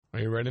Are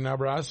you ready now,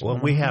 Bros? Well,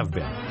 we have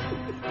been.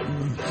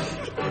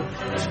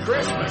 It's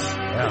Christmas.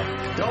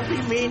 Yeah. Don't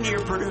be mean to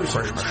your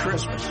producer. It's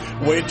Christmas.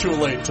 Way too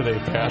late today,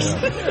 Pat.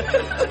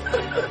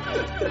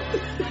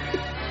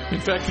 In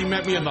fact, he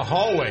met me in the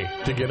hallway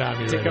to get on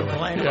here. To anyway.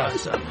 complain about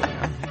something.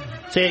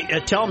 Say,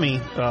 tell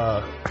me.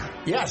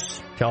 Yes.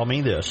 Tell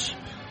me this.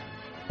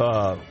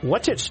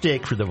 What's at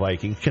stake for the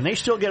Vikings? Can they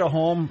still get a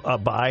home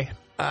bye?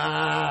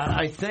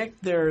 I think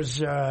there's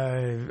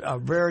a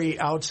very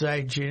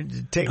outside.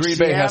 Green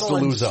Bay has to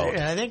lose out.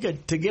 I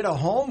think to get a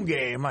home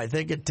game, I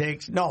think it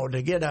takes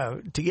to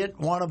get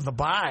one of the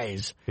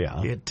byes.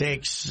 Yeah. It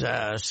takes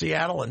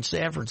Seattle and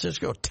San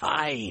Francisco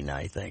tying,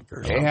 I think,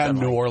 or something. And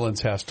New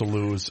Orleans has to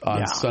lose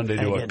on Sunday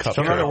to a cup.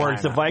 So in other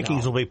words, the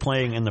Vikings will be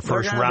playing in the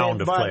first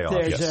round of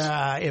playoffs.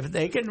 Yes. If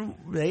they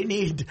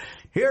need.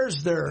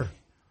 Here's their.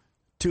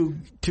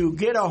 To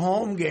get a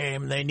home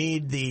game, they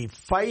need the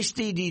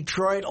feisty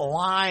Detroit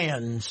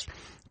Lions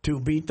to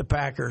beat the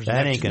Packers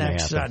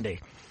next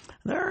Sunday.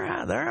 They're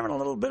having a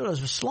little bit of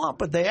a slump,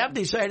 but they have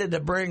decided to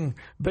bring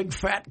big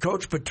fat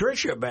Coach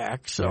Patricia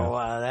back. So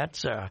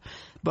that's the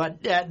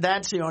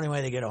only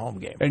way they get a home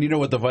game. And you know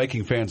what the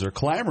Viking fans are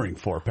clamoring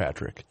for,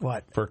 Patrick?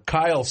 What? For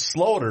Kyle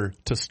Sloter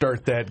to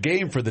start that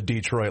game for the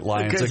Detroit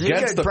Lions against the Packers.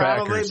 Because he could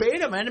probably beat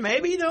them, and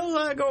maybe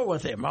they'll go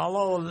with him.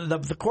 Although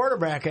the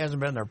quarterback hasn't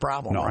been their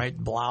problem, right?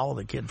 Blau,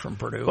 the kid from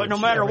Purdue. But no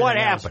matter what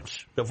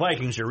happens, the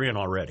Vikings are in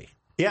already.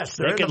 Yes,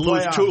 they could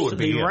lose two.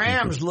 The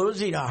Rams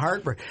losing a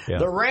heartbreak. Yeah.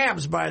 The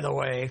Rams, by the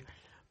way,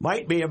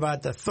 might be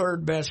about the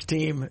third best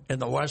team in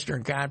the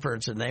Western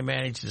Conference, and they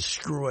managed to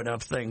screw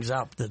enough things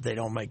up that they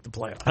don't make the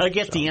playoffs. I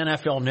get the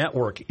NFL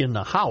Network in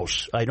the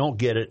house. I don't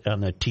get it on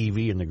the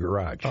TV in the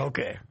garage.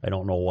 Okay. I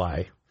don't know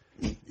why.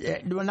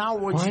 Now,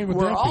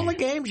 were all the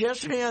games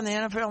yesterday on the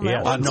NFL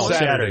Network? No,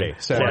 Saturday.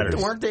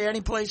 Weren't they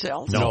anyplace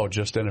else? No,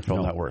 just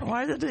NFL Network.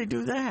 Why did they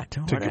do that?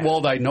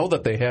 Well, I know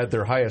that they had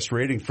their highest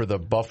rating for the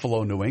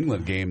Buffalo-New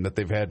England game that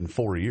they've had in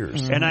 4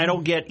 years. Mm-hmm. And I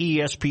don't get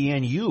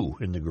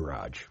ESPNU in the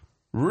garage.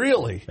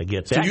 Really? I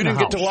get that. So you didn't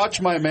get to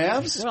watch my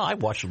Mavs? Well, I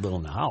watched a little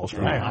in the house,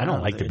 but I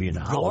don't like to be in the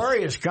house.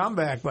 Glorious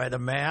comeback by the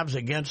Mavs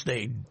against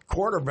a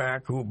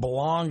quarterback who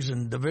belongs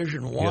in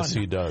Division I. Yes,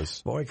 he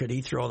does. Boy, could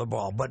he throw the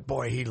ball! But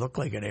boy, he looked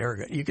like an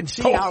arrogant. You can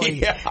see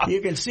you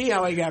can see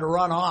how he got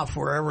run off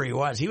wherever he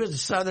was. He was in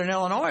Southern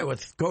Illinois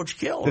with Coach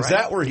Kill. Is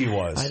that where he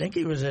was? I think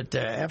he was at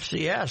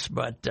FCS,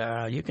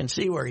 but you can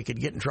see where he could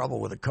get in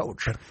trouble with a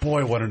coach.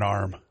 Boy, what an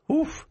arm!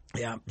 Oof.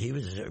 Yeah, he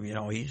was.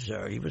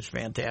 He was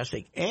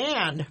fantastic,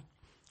 and.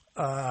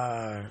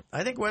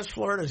 I think West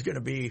Florida is going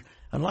to be,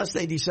 unless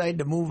they decide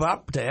to move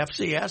up to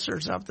FCS or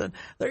something,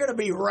 they're going to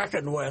be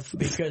reckoned with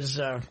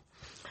because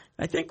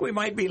I think we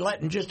might be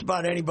letting just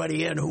about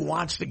anybody in who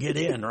wants to get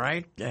in,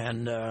 right?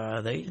 And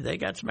they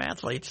got some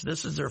athletes.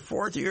 This is their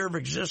fourth year of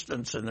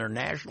existence, and they're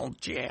national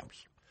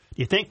champs.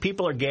 Do you think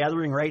people are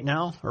gathering right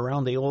now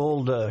around the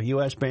old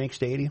U.S. Bank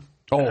Stadium?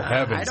 Oh,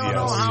 heavens! I don't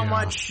know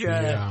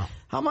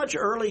how much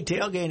early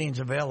tailgating is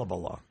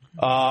available, though.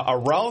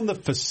 Around the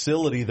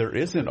facility, there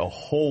isn't a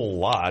whole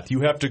lot.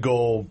 You have to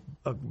go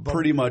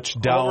pretty much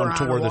down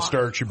to where the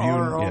Star Tribune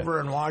or over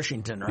in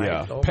Washington,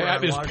 right? Yeah.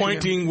 Pat is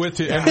pointing with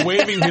it and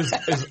waving his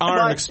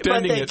arm,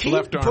 extending it left arm.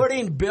 But they keep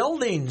putting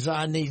buildings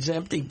on these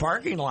empty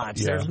parking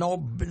lots. Yeah. There's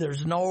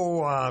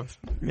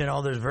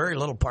very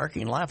little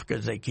parking left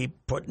because they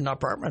keep putting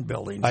apartment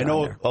buildings. I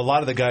know a lot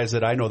of the guys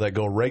that I know that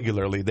go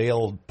regularly.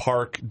 They'll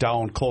park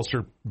down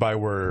closer by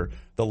where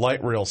the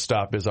light rail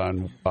stop is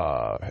on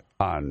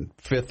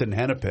 5th and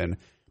Hennepin.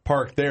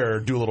 Park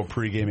there, do a little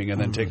pre-gaming, and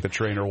then take the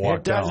train or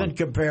walk down. It doesn't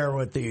compare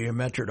with the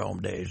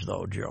Metrodome days,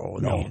 though, Joe.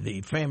 No.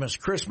 The famous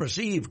Christmas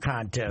Eve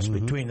contest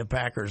between the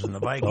Packers and the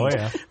Vikings. Oh,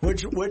 yeah.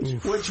 Which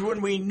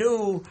when we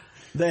knew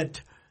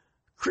that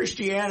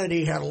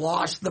Christianity had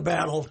lost the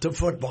battle to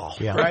football,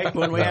 right?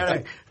 When we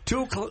had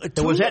it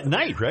was at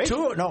night, right?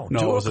 2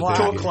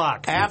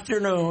 o'clock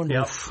afternoon,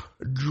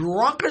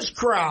 drunkest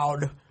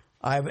crowd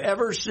I've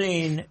ever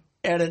seen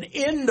at an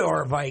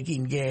indoor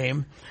Viking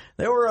game.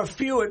 There were a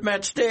few at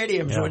Met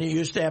Stadiums when you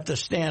used to have to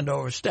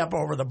step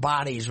over the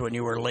bodies when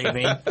you were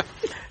leaving.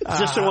 Is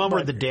this the one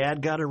where the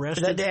dad got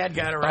arrested? The dad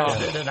got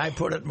arrested, and I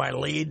put it in my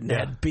lead and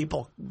had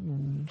people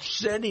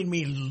sending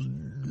me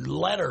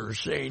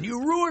letters saying, "You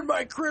ruined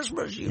my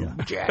Christmas, you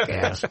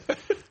jackass."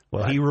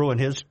 Well, he ruined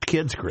his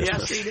kid's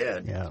Christmas. Yes, he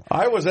did. Yeah.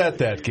 I was at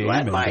that game.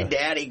 Let my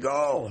daddy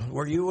go.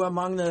 Were you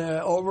among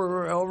the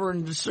over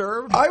and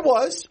served? I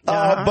was,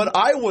 but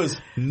I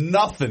was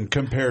nothing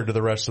compared to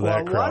the rest of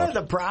that crowd. One of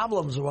the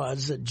problems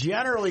was that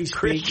generally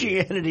speaking,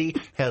 Christianity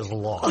has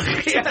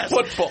lost. Yes.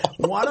 Football.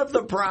 One of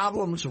the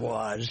problems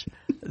was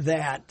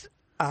that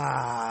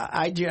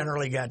I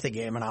generally got the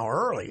game an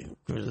hour early,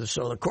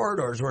 so the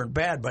corridors weren't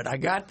bad, but I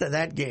got to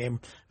that game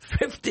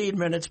 15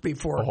 minutes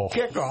before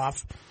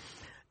kickoff.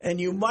 And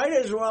you might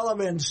as well have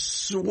been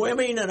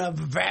swimming in a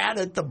vat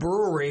at the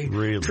brewery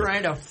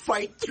trying to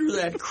fight through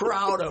that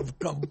crowd of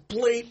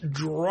complete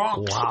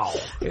drunks. Wow.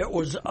 It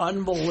was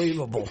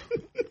unbelievable.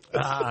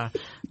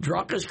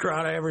 Drunkest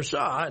crowd I ever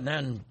saw. And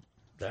then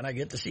Then I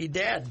get to see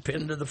Dad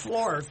pinned to the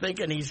floor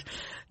thinking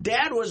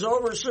Dad was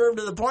overserved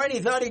to the point he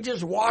thought he'd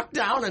just walk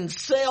down and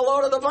say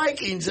hello to the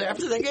Vikings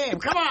after the game.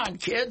 Come on,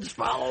 kids,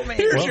 follow me.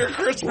 Here's your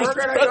Christmas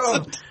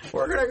present.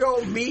 We're going to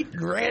go meet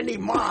Randy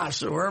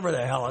Moss or wherever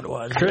the hell it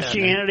was.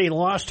 Christianity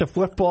lost to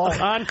football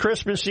on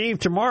Christmas Eve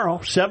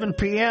tomorrow, 7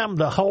 p.m.,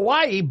 the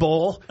Hawaii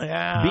Bowl,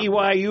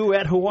 BYU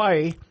at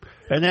Hawaii.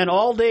 And then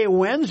all day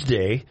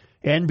Wednesday,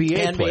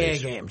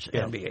 NBA games.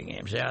 Yep. NBA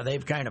games. Yeah,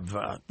 they've kind of,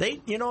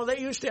 they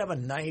used to have a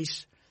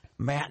nice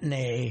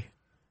matinee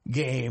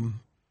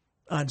game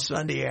on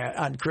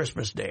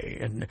Christmas Day.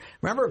 And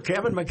remember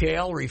Kevin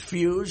McHale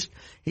refused?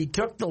 He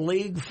took the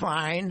league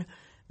fine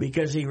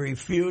because he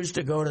refused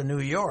to go to New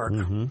York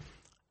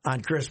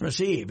on Christmas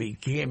Eve. He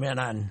came in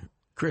on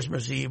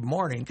Christmas Eve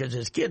morning because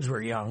his kids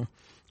were young,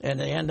 and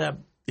they end up,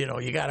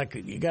 you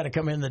gotta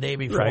come in the day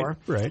before.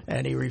 Right.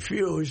 And he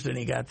refused, and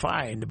he got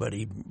fined, but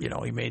he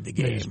made the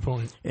game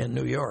in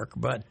New York.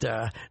 But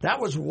that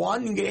was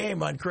one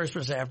game on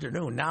Christmas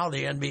afternoon. Now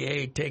the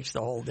NBA takes the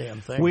whole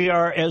damn thing. We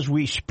are, as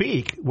we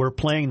speak, we're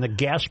playing the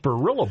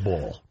Gasparilla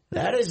Bowl.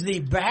 That is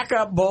the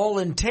backup bowl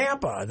in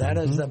Tampa. That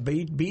is the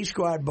B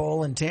Squad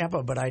Bowl in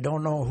Tampa, but I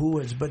don't know who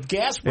is. But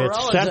Gasparilla.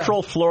 It's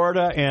Central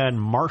Florida and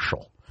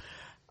Marshall.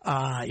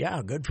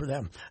 Yeah, good for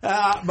them.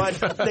 But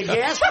the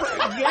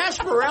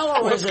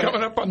Gasparilla is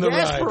coming up on the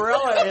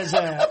Gasparilla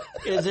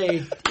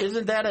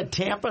isn't that a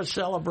Tampa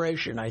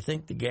celebration? I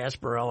think the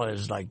Gasparilla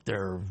is like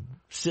their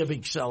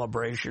civic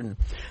celebration,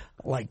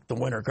 like the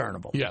Winter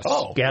Carnival. Yes.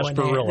 Oh,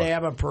 Gasparilla. They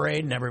have a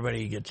parade and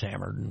everybody gets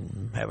hammered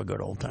and have a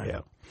good old time.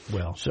 Yeah.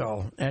 Well.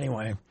 So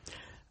anyway.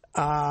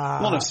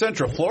 Well, if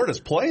Central Florida's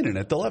playing in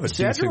it, they'll have a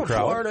decent crowd.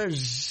 Central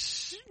Florida's.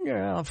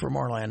 Yeah, from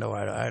Orlando,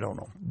 I don't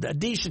know. A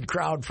decent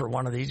crowd for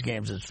one of these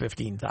games is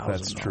 15,000.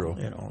 That's true.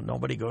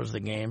 Nobody goes to the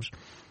games.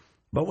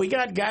 But we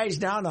got guys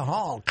down the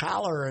hall,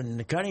 Collar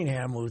and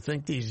Cunningham, who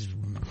think these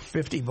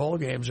 50 bowl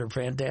games are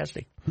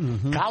fantastic.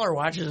 Collar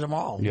watches them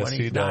all when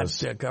he's not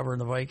covering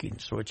the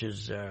Vikings, which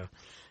is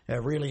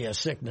really a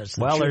sickness.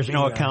 Well, there's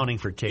no accounting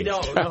for taste.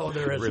 No,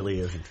 there isn't. It really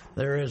isn't.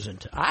 There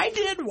isn't. I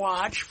did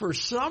watch, for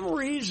some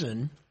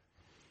reason,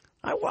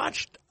 I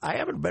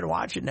haven't been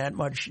watching that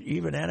much,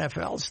 even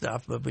NFL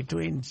stuff, but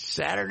between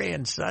Saturday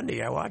and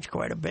Sunday, I watched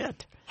quite a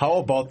bit. How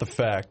about the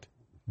fact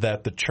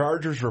that the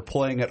Chargers were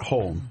playing at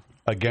home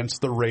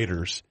against the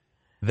Raiders?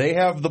 They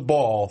have the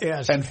ball,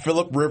 and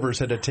Phillip Rivers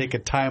had to take a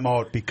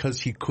timeout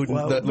because he couldn't.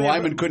 The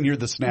lineman couldn't hear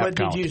the snap count.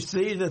 But did you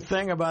see the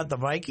thing about the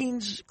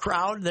Vikings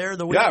crowd there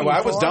the week before? Yeah,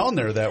 I was down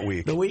there that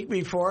week. The week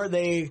before,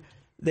 they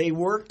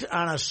worked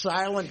on a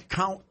silent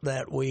count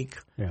that week.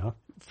 Yeah.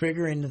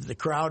 Figuring that the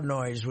crowd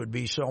noise would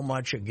be so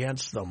much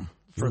against them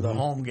for the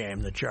home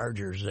game, the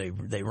Chargers,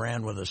 they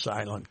ran with a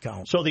silent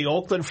count. So the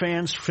Oakland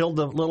fans filled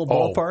the little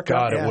ballpark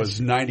up? It was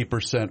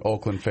 90%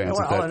 Oakland fans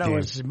at that game.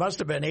 It must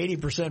have been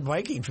 80%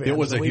 Viking fans. It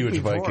was a huge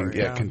Viking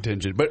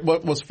contingent. But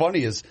what was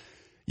funny is,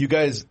 you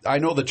guys, I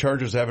know the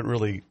Chargers haven't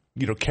really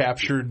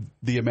captured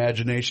the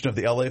imagination of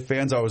the LA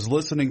fans. I was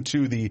listening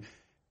to the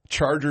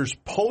Chargers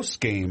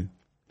post game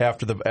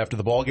after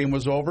the ball game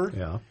was over.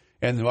 Yeah.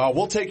 And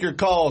we'll take your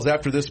calls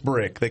after this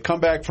break. They come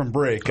back from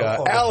break.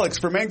 Alex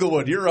from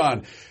Englewood, you're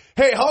on.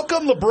 Hey, how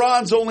come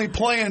LeBron's only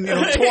playing 20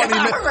 minutes?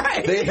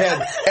 Right. They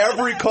had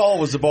every call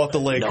was about the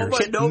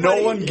Lakers.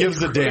 No one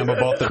gives a damn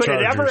about the Chargers. Could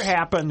it ever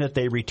happen that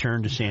they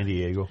return to San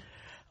Diego?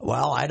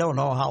 Well, I don't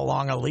know how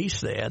long a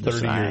lease they had to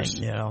 30 sign.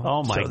 years.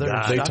 Oh my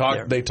God!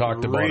 They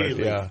talked about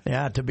it.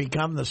 Yeah, to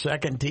become the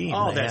second team.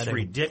 Oh, that's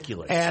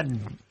ridiculous.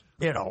 And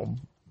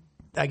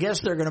I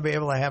guess they're going to be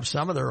able to have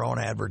some of their own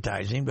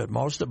advertising, but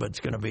most of it's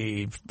going to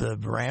be the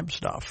Rams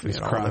stuff.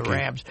 The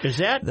Rams. Is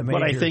that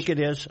what I think it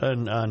is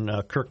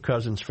on Kirk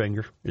Cousins'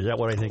 finger? Is that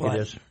what I think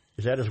it is?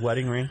 Is that his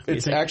wedding ring?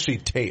 It's actually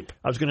tape.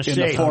 I was going to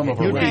say, in the form of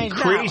a you'd ring. be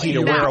crazy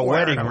to wear a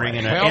wedding ring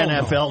in an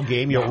NFL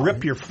game. You'll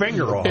rip your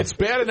finger off. It's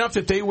bad enough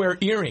that they wear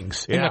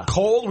earrings in the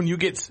cold when you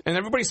get, and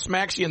everybody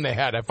smacks you in the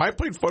head. If I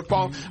played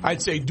football,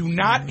 I'd say, do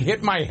not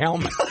hit my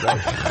helmet.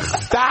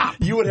 Stop.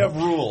 You would have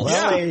rules.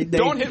 Well,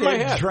 don't hit my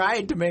head. They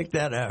tried to make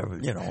that,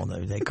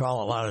 they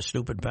call a lot of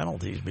stupid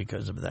penalties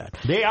because of that.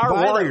 They are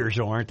warriors,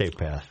 though, aren't they,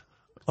 Pat?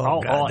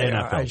 All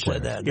NFL I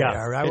said that. Yeah.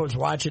 I was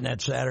watching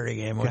that Saturday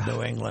game with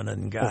New England,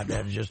 and God,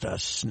 that was just a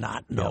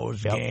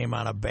snot-nosed game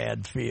on a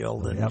bad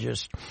field, and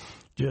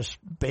just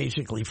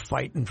basically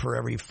fighting for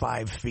every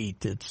 5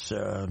 feet. It's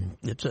a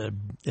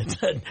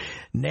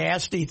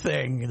nasty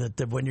thing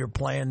that when you're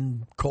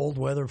playing cold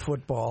weather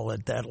football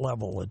at that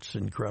level, it's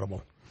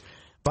incredible.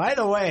 By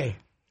the way,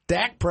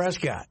 Dak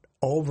Prescott,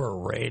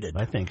 overrated.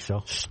 I think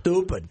so.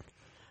 Stupid.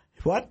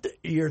 What?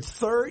 You're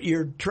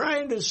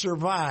trying to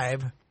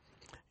survive.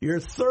 You're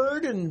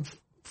 3rd and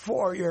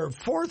 4. You're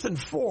 4th and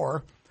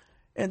 4,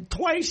 and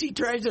twice he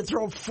tries to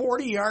throw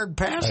 40-yard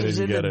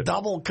passes into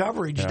double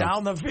coverage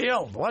down the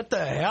field. What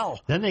the hell?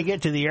 Then they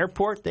get to the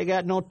airport. They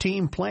got no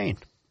team plane.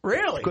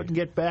 Really? Couldn't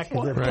get back.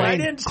 The plane I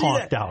didn't see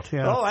conked that. out.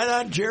 Yeah. Oh, I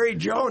thought Jerry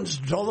Jones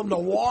told them to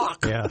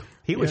walk. Yeah,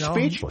 he was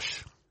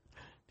speechless.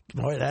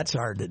 Boy, that's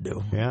hard to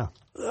do. Yeah.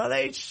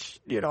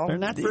 They're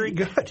not very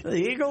good. The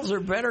Eagles are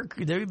better.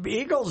 The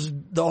Eagles,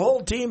 the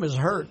whole team is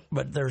hurt,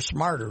 but they're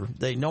smarter.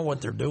 They know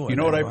what they're doing. You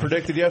know what I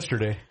predicted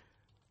yesterday?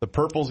 The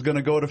Purple's going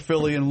to go to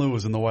Philly and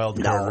lose in the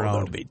wild card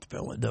round. They'll beat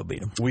Philly. They'll beat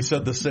them. We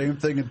said the same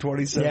thing in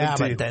 2017. Yeah,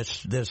 but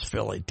this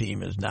Philly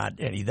team is not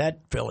any.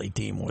 That Philly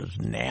team was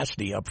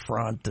nasty up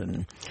front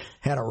and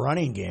had a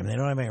running game. They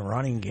don't have any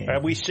running game.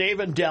 Are we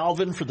saving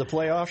Dalvin for the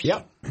playoffs?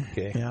 Yep.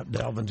 Okay. Yeah,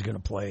 Dalvin's going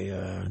to play.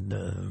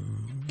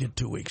 Get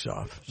 2 weeks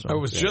off. So. I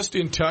was just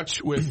in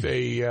touch with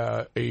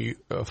a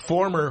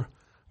former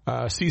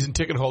season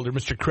ticket holder,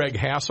 Mr. Craig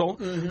Hassel,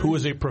 who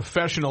is a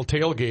professional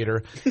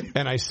tailgater,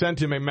 and I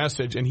sent him a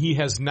message, and he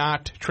has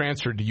not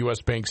transferred to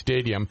U.S. Bank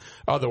Stadium.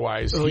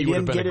 Otherwise, he would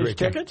have been a great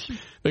tickets.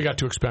 They got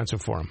too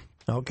expensive for him.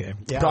 Okay,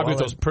 yeah, probably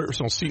with those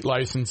personal seat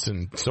license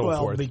and so forth.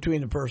 Well,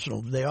 between the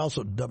personal, they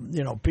also,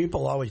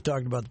 people always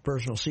talked about the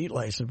personal seat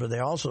license, but they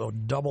also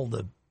doubled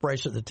the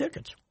price of the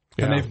tickets.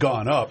 Yeah. And they've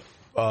gone up.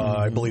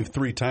 I believe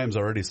 3 times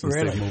already since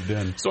they moved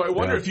in. So I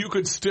wonder if you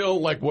could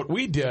still, like what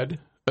we did,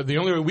 the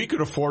only way we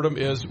could afford them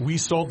is we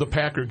sold the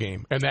Packer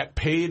game, and that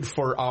paid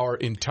for our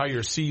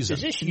entire season.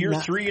 Is this year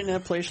 3 in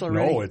that place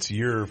already? No, it's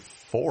year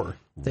 4.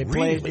 They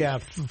played,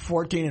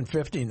 14 and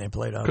 15 they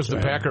played out. Because the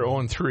Packer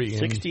 0-3.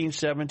 16,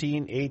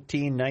 17,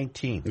 18,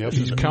 19. Yep.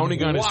 He's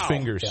counting on his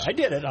fingers. Yeah, I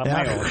did it on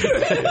my own.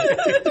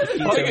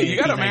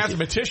 You got a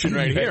mathematician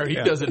right here. He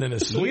does it in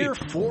his sleep. Year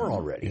 4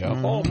 already. Yeah.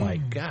 Oh, my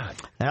God.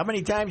 How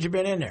many times you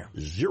been in there?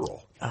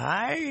 0.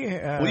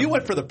 Well, you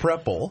went for the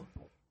Prep Bowl.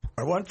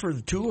 I went for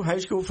the 2 high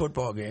school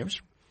football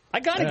games. I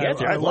got to get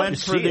there. I went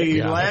for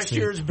the last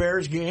year's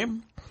Bears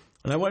game,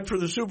 and I went for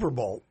the Super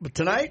Bowl. But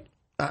tonight,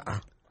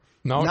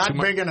 no, not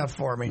big enough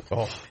for me.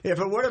 Oh. If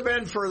it would have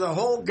been for the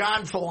whole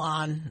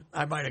Gonfalon,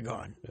 I might have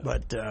gone. Yeah.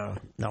 But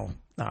no,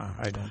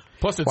 I don't.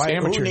 Plus, it's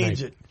amateur night. Who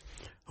needs it?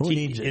 Who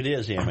needs it? It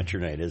is amateur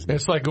night, isn't it?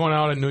 It's like going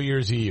out on New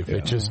Year's Eve. Yeah.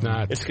 It's just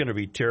not. It's going to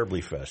be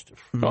terribly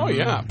festive. Oh,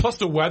 yeah. Plus,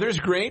 the weather's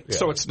great,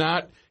 so it's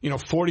not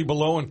 40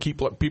 below and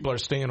people are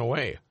staying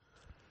away.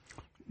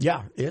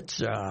 Yeah,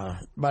 it's.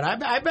 But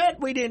I bet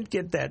we didn't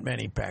get that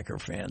many Packer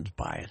fans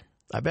by it.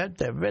 I bet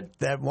they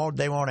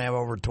won't have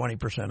over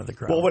 20% of the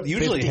crowd. Well, what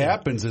usually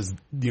happens is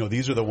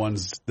these are the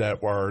ones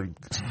that are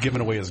given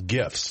away as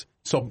gifts.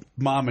 So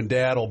mom and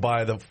dad will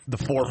buy the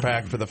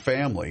 4-pack for the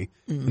family,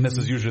 and this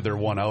is usually their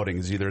one outing,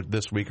 is either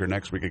this week or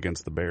next week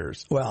against the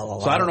Bears.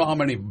 Well, so I don't know how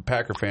many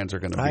Packer fans are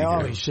going to be here. I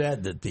always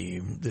said that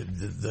the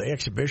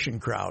exhibition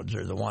crowds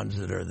are the ones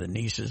that are the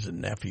nieces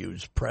and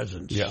nephews'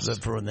 presents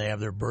for when they have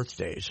their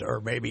birthdays, or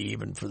maybe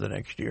even for the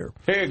next year.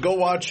 Hey, go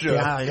watch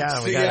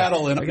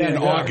Seattle in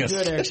August.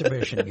 Good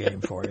exhibition game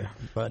for you,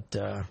 but.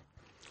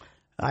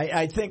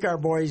 I think our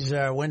boys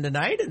win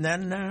tonight, and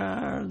then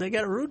they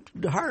got to root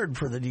hard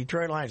for the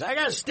Detroit Lions. I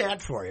got a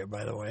stat for you,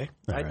 by the way.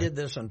 I did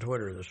this on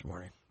Twitter this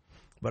morning,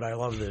 but I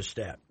love this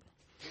stat.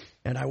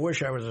 And I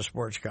wish I was a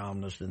sports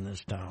columnist in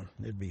this town.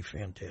 It'd be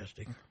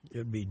fantastic.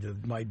 It'd be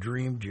my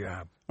dream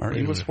job. Aren't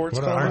you a sports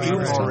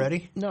columnist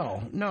already?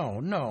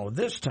 No.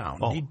 This town,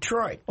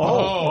 Detroit.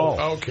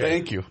 Oh, okay.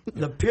 Thank you.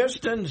 The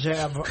Pistons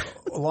have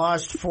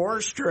lost 4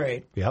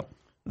 straight. Yep.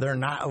 They're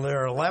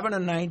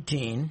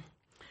 11-19.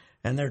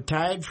 And they're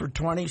tied for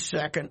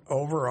 22nd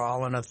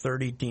overall in a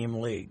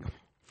 30-team league,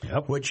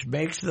 which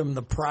makes them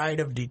the pride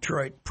of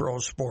Detroit pro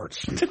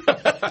sports.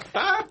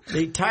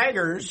 The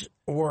Tigers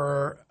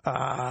were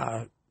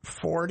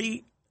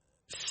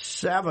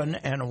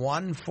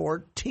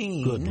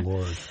 47-114. Good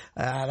Lord.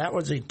 That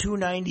was a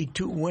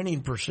 .292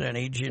 winning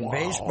percentage. In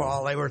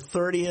baseball, they were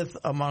 30th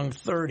among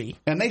 30.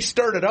 And they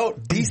started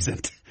out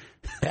decent.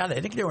 Yeah, I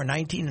think they were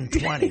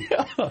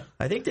 19-20.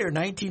 I think they were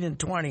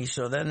 19-20.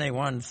 So then they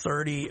won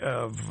 30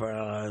 of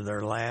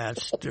their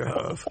last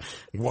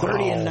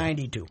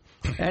 30-92.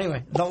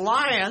 Anyway, the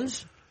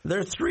Lions,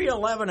 they're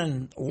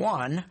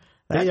 3-11-1.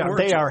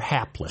 They are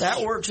hapless.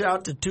 That works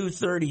out to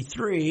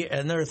 233,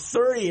 and they're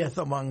 30th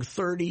among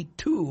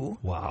 32.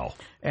 Wow!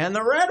 And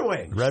the Red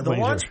Wings, the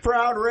once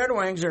proud Red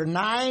Wings, are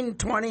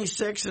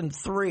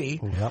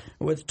 9-26-3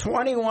 with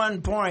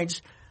 21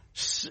 points.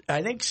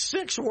 I think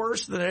 6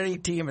 worse than any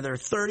team, and they're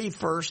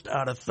 31st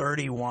out of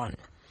 31.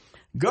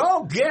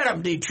 Go get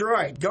them,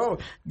 Detroit. Go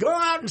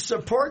out and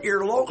support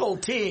your local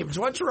teams.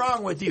 What's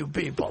wrong with you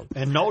people?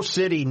 And no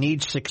city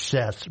needs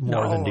success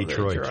more than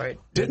Detroit. That's right.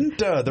 Didn't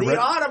the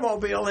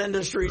automobile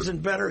industry's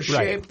in better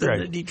shape than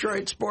the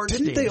Detroit sports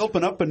teams. Didn't they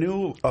open up a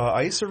new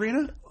ice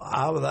arena?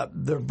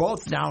 They're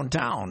both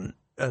downtown.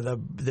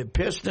 The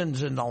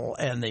Pistons and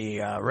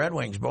the Red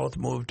Wings both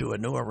moved to a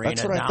new arena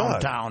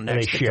downtown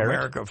next to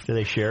Comerica. Do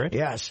they share it?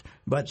 Yes.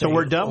 But so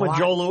we're done with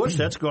Joe Louis?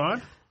 That's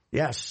gone?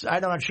 Yes.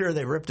 I'm not sure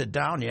they ripped it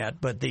down yet,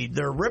 but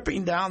they're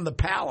ripping down the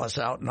Palace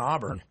out in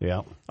Auburn.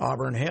 Yeah.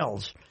 Auburn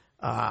Hills,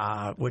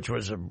 which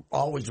was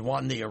always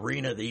won the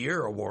Arena of the Year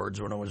awards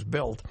when it was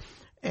built.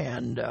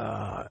 And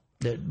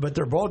but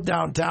they're both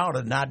downtown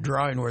and not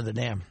drawing worth a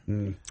damn.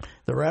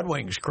 The Red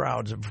Wings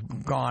crowds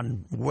have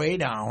gone way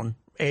down.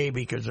 A,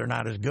 because they're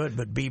not as good,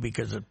 but B,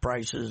 because of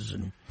prices.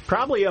 And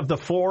probably of the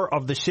 4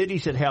 of the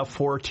cities that have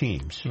 4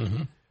 teams,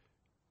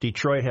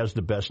 Detroit has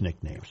the best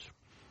nicknames.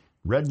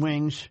 Red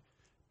Wings,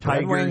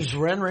 Tigers.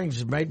 Red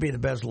Wings might be the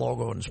best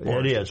logo in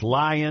sports. It is.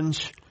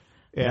 Lions.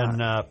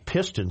 And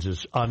Pistons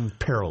is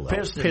unparalleled.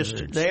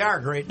 Pistons. They are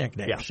great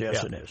nicknames.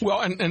 Yes, it is. Well,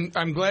 and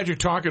I'm glad you're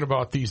talking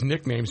about these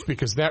nicknames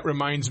because that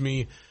reminds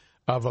me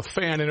of a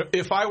fan. And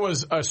if I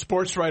was a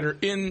sports writer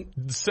in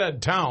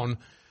said town,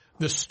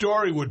 the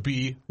story would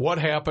be what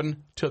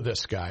happened to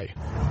this guy.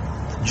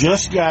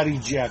 Just got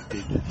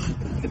ejected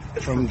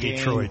from game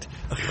Detroit.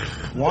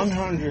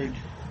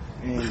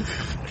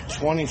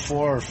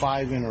 124 or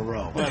 5 in a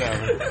row.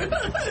 Whatever.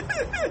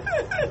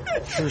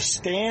 For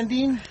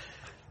standing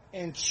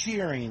and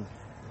cheering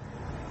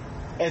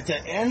at the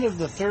end of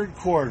the third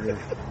quarter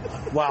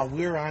while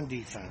we're on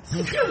defense.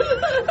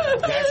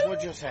 That's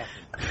what just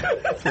happened.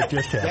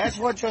 That's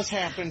what just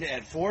happened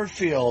at Ford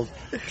Field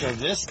to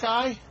this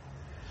guy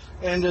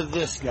and to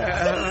this guy.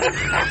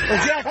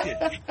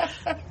 Ejected.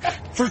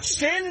 For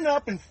standing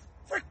up and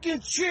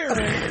freaking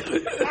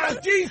cheering on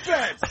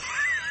defense.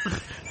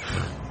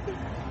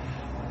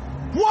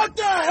 What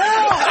the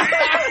hell?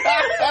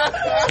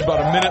 About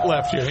a minute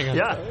left here. Hang on.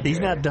 Yeah, he's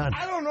not done.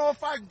 I don't know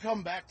if I can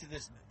come back to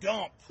this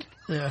dump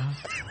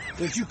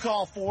that you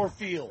call Ford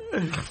Field.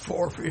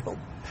 Ford Field.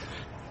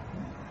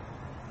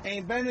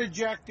 Ain't been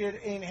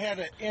ejected, ain't had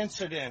an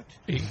incident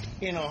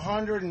in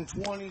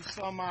 120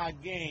 some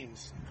odd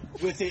games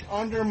with it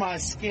under my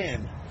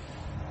skin.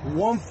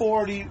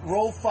 140,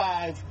 row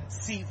 5,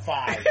 seat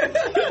 5.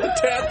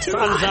 Tattoo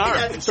on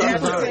his arm.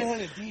 Everything in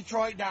the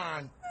Detroit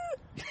Don.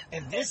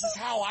 And this is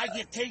how I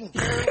get taken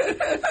care of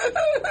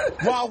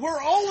while we're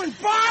 0-5?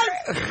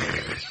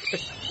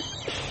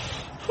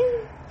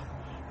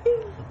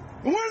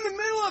 We're in the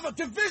middle of a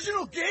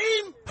divisional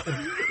game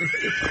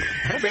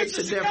against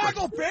the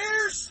Chicago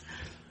Bears?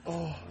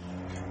 Oh.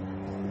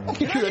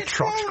 The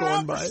truck's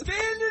going by.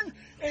 Standing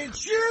and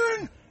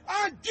cheering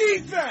on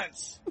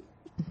defense.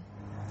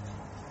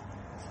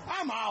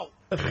 I'm out.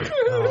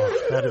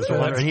 That is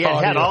wonderful. He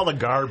had all the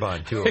garb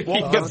on, too.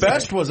 Well, the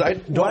best was, I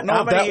don't know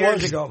how if many that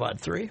years was ago,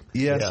 about 3?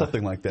 Yeah,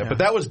 something like that. Yeah. But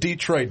that was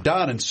Detroit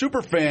Don, and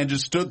Superfan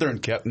just stood there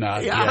and kept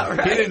nodding. Yeah,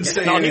 right. He didn't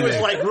say anything. He was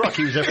like Rook.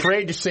 He was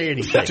afraid to say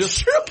anything.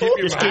 Just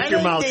keep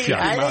your mouth shut.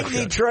 I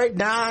think Detroit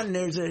Don,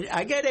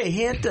 I get a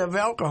hint of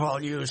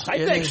alcohol use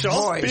in his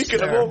voice.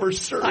 Speaking of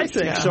overserved. I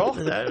think so.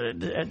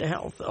 And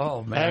health.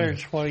 Oh, man.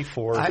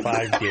 124,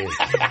 5 games.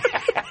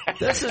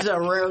 This is a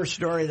rare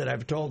story that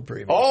I've told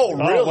previously. Oh,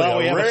 really? Oh, well,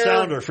 we have a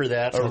sounder for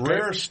that. A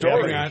rare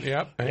story.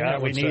 Hang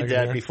on, we need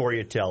that before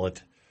you tell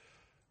it.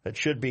 It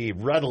should be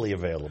readily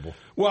available.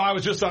 Well, I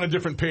was just on a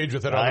different page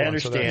with that. I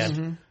understand.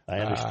 One, so I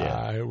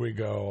understand. Here we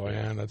go,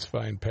 and let's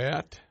find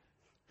Pat.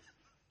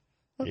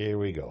 Here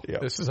we go.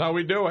 Yep. This is how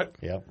we do it.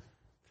 Yep.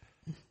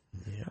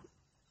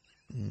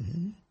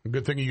 Mm-hmm.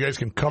 Good thing you guys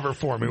can cover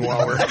for me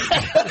while we're...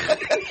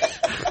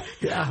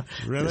 Yeah.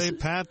 Really,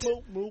 Pat?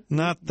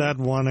 Not that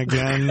one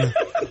again.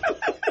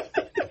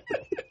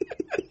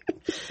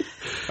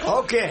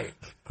 Okay.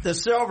 The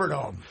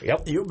Silverdome.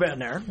 Yep. You've been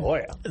there. Oh,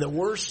 yeah. The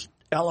worst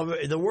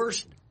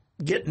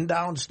getting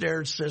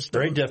downstairs system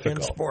Very difficult.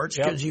 in sports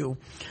because you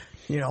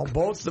know,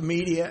 both the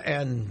media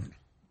and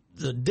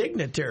the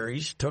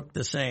dignitaries took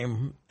the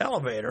same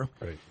elevator.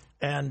 Right.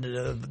 And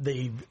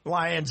the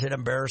Lions had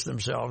embarrassed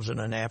themselves in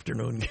an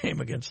afternoon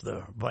game against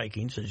the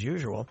Vikings, as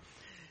usual.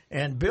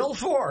 And Bill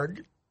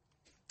Ford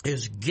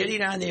is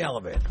getting on the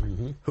elevator,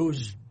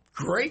 whose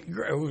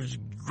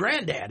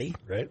granddaddy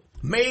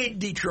made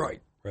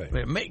Detroit,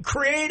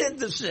 created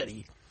the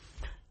city.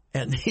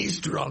 And these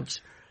drunks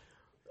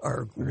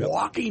are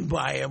walking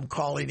by him,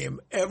 calling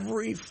him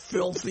every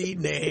filthy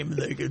name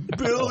they could.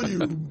 Bill, you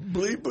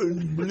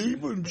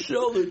bleeping,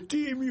 sell the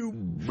team, you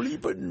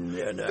bleeping.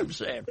 And I'm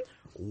saying,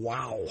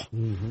 wow.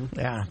 Mm-hmm.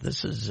 Yeah,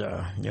 this is,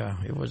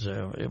 it was,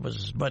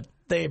 but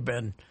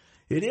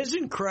it is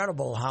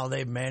incredible how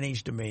they've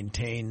managed to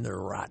maintain their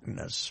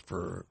rottenness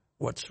for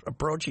what's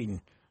approaching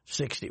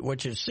 60,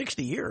 which is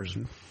 60 years.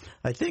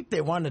 I think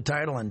they won the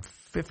title in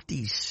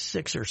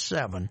 56 or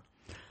 7,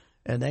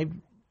 and they've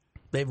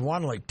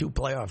won like 2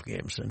 playoff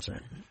games since then.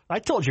 I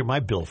told you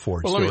my Bill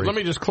Ford story. Let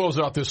me just close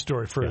out this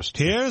story first.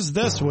 Here's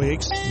this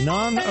week's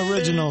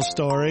non-original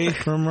story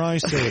from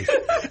Ricey.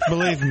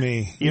 Believe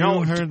me, you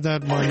heard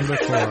that one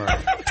before.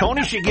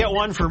 Tony should get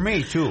one for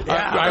me, too.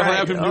 I'll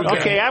have him do that.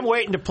 Okay, I'm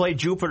waiting to play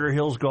Jupiter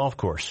Hills Golf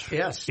Course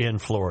Yes. in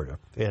Florida.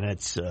 And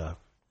it's a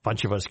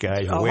bunch of us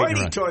guys are waiting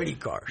around. Hoity-toity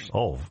cars.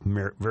 Oh,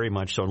 very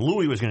much so. And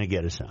Louis was going to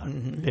get us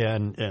on.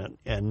 Mm-hmm.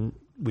 And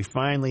we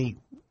finally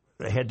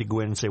had to go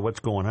in and say, what's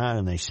going on?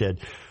 And they said,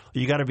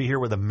 you got to be here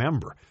with a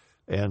member.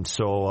 And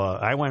so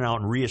I went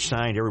out and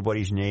reassigned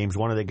everybody's names.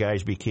 One of the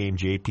guys became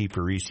J.P.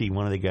 Parisi.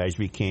 One of the guys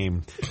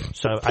became –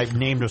 so I've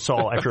named us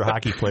all after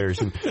hockey players.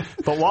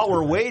 But while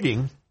we're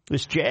waiting,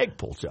 this Jag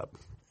pulls up,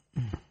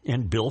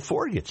 and Bill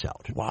Ford gets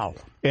out. Wow.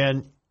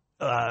 And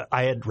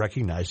I had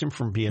recognized him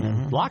from being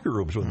in locker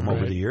rooms with him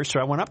over the years. So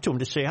I went up to him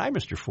to say, hi,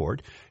 Mr.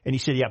 Ford. And he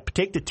said, yeah,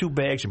 take the 2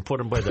 bags and put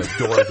them by the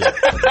door there.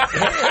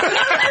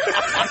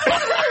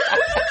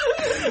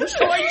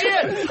 So I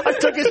did. I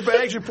took his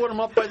bags and put them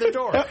up by the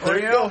door.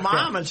 Well,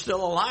 Mom is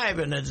still alive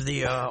and is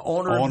the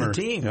owner of the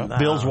team. Yeah.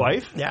 Bill's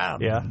wife? Yeah,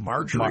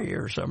 Marjorie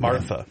or something.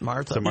 Martha.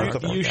 Martha. So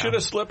Martha. You should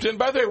have slipped in.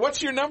 By the way,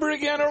 what's your number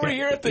again over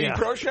here at the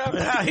pro shop?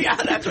 Yeah,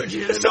 that's what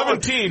you did.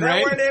 17,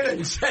 right? I went in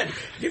and said,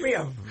 give me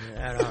a...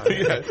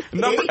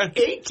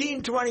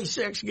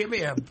 1826, give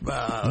me a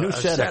new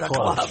set of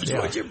clubs.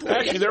 Yeah. Would you please?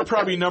 Actually, they're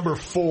probably number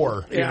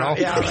 4. You know?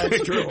 Yeah,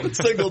 that's true.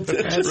 Single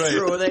digits. That's Right.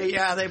 true.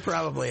 They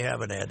probably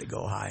haven't had to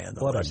go high on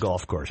the What list. a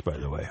golf course, by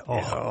the way.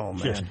 Oh,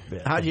 just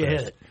man. How'd you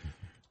hit it?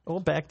 Well,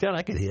 back then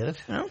I could hit it.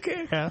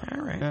 Okay. Yeah.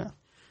 All right. Yeah.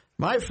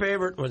 My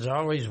favorite was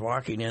always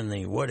walking in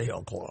the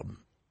Woodhill Club.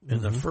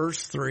 And the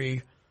first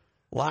 3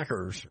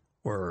 lockers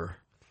were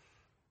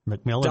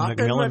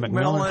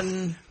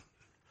McMillan.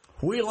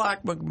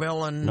 Wheelock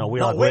McMillan. No,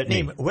 Wheelock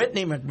Whitney.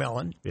 Whitney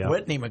McMillan. Yeah.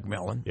 Whitney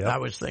McMillan. Yeah. I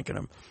was thinking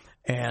of.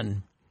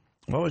 And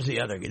what was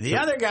the other guy? The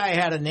other guy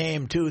had a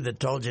name, too, that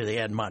told you they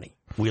had money.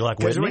 Wheelock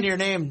Because Whitney? when your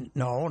name,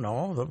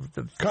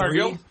 the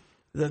Cargill?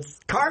 The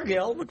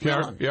Cargill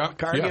McMillan. Yeah,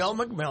 Cargill yes.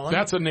 McMillan.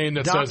 That's a name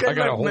that says, I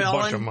got a whole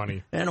bunch of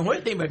money. And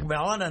Whitney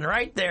McMillan, and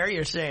right there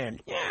you're saying,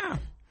 yeah,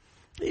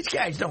 these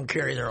guys don't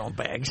carry their own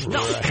bags. No.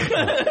 Oh,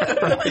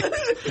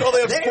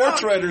 they have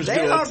sports writers do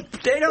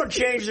it. They don't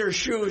change their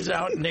shoes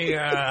out in the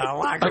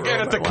locker room.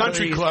 Again, at the one of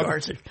country these club,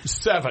 courses.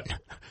 7.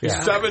 Yeah.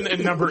 7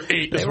 and number 8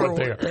 is what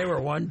they are. They were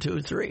 1,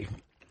 2, 3.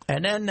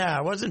 And then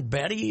wasn't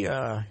Betty?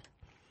 I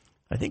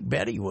think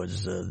Betty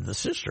was the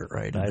sister,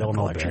 right? I don't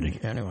know Betty.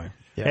 Anyway.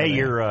 Yeah, Hey,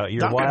 your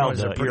Duncan wild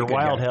was a pretty your good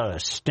wild guy. had a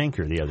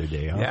stinker the other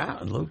day, huh? Yeah,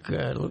 Luke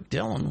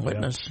Dillon,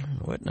 witness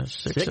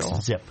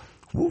 6-0. Zip.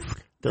 Woof.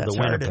 The That's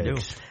hard to do.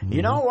 Winnipegs.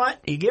 You know what?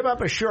 You give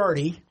up a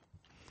shorty,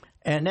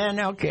 and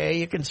then, okay,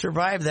 you can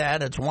survive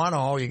that. It's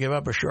 1-0. You give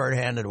up a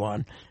short-handed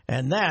one.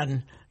 And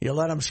then you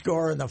let them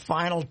score in the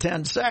final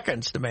 10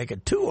 seconds to make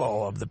it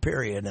 2-0 of the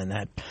period. And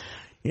that,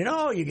 you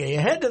know, you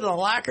head to the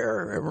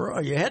locker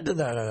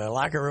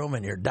room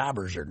and your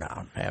daubers are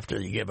down after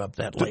you give up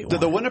that late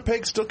Did the one.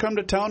 Winnipeg still come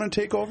to town and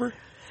take over?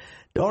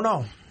 Don't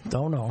know.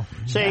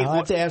 Say, I'll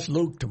have to ask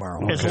Luke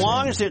tomorrow. As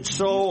long as it's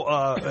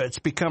so, it's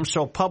become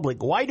so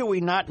public, why do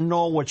we not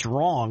know what's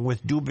wrong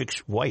with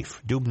Dubnik's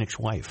wife? They're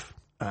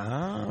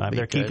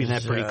keeping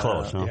that pretty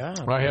close, huh? Yeah,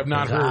 I have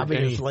not heard any.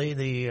 obviously,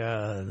 the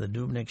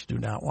Dubniks do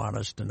not want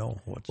us to know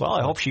what's. Well,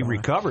 I hope she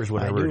recovers,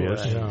 whatever it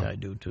is. I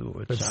do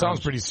too. It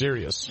sounds pretty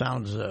serious.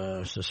 Sounds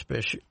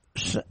suspicious.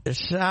 It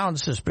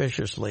sounds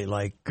suspiciously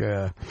like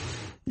a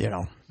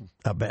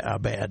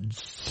bad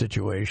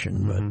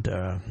situation, but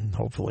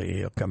hopefully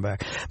he'll come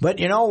back. But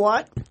you know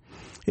what?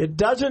 It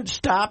doesn't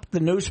stop the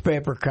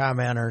newspaper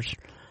commenters.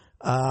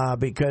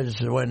 Because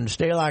when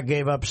Stalock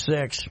gave up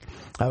 6,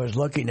 I was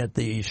looking at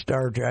the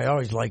Star. I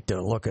always like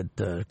to look at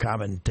the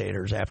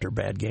commentators after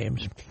bad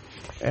games,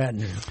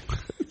 and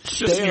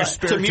Just in your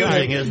spare amusing,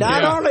 time. isn't it?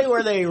 not Yeah. only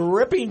were they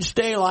ripping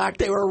Stalock,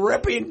 they were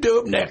ripping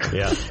Dubnyk.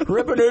 Yeah.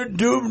 Ripping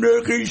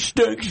Dubnyk, he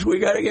stinks. We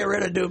got to get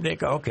rid of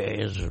Dubnyk.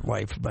 Okay, his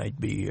wife might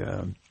be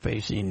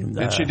facing.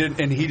 And she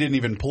didn't. And he didn't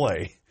even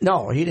play.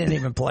 No, he didn't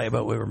even play,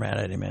 but we were mad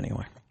at him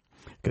anyway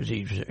because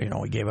he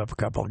gave up a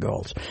couple of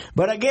goals.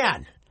 But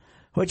again.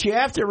 What you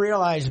have to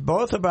realize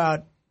both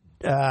about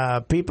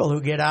people who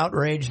get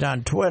outraged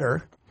on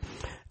Twitter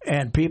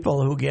and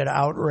people who get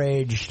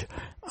outraged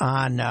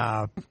on,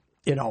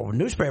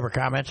 newspaper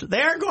comments,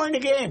 they are going to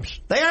games.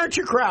 They aren't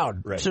your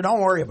crowd, right. So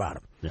don't worry about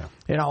them. Yeah.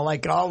 You know,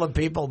 like all the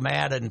people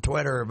mad on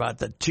Twitter about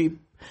the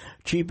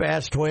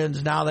cheap-ass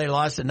Twins. Now they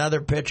lost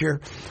another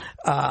pitcher.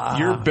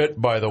 Your bit,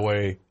 by the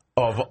way,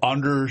 of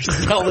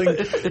underselling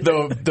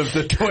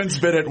the Twins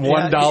bid at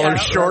 $1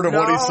 short of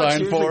what he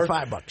signed for.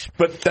 $5.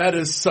 But that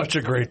is such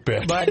a great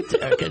bit. But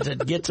because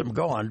it gets them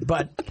going.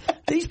 But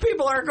these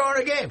people aren't going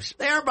to games.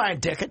 They are buying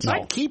tickets.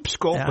 I keep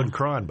Scope and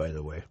Cron, by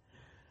the way.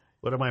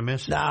 What am I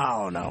missing?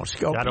 No,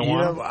 Scope.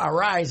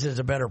 Arise is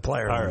a better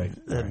player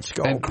than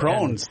Scope. And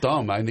Cron's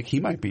thumb, I think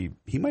he might be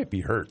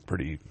hurt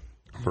pretty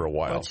for a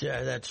while. What's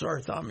that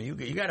sore thumb? You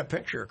got a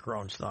picture of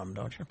Crohn's thumb,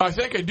 don't you? I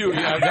think I do.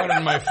 Yeah, I got it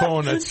on my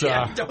phone. It's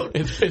Barry's.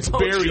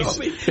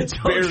 It's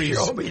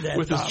Barry's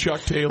with his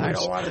Chuck Taylors. I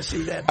don't want to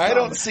see that. I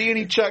don't see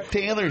any Chuck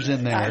Taylors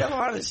in there. I don't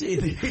want to see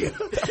the.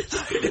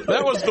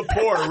 That was the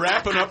poor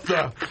wrapping up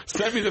the.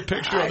 Send me the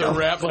picture of the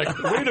wrap. Like,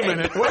 wait a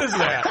minute, what is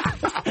that?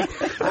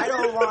 I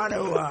don't want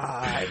to.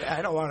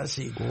 I don't want to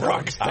see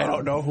Crohn's thumb. I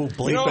don't know who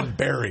bleeping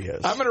Barry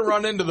is. I'm going to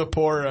run into the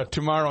poor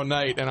tomorrow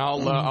night, and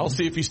I'll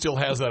see if he still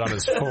has that on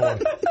his phone.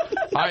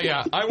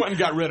 I went and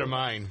got rid of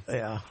mine.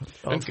 Yeah.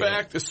 Okay. In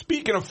fact,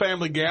 speaking of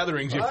family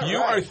gatherings, if you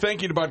are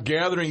thinking about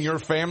gathering your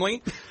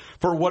family,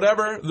 for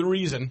whatever the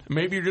reason,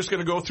 maybe you're just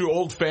going to go through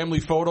old family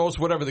photos,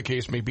 whatever the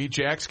case may be,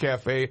 Jack's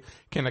Cafe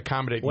can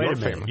accommodate your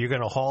family. You're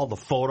going to haul the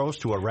photos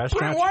to a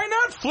restaurant? But why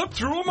not flip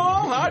through them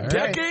all, huh?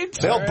 Decades?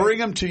 They'll bring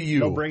them to you.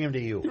 They'll bring them to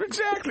you.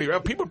 Exactly.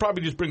 Well, people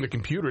probably just bring the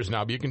computers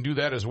now, but you can do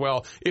that as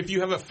well. If you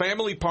have a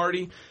family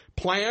party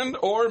planned,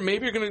 or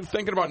maybe you're going to be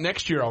thinking about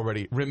next year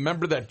already,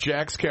 remember that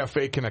Jack's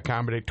Cafe can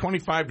accommodate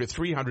 25 to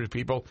 300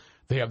 people.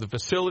 They have the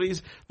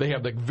facilities, they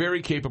have the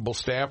very capable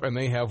staff, and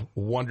they have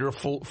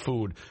wonderful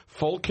food.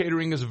 Full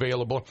catering is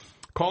available.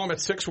 Call them at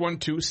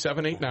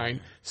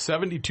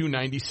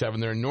 612-789-7297.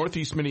 They're in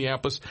Northeast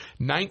Minneapolis,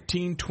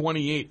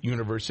 1928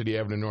 University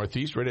Avenue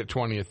Northeast, right at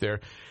 20th there.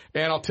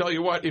 And I'll tell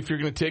you what, if you're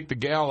going to take the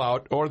gal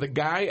out or the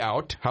guy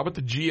out, how about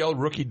the GL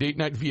Rookie Date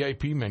Night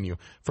VIP menu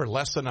for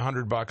less than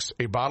 $100?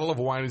 A bottle of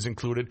wine is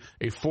included,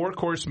 a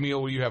 4-course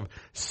meal where you have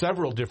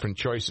several different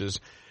choices.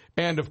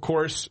 And, of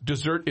course,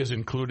 dessert is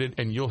included,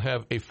 and you'll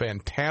have a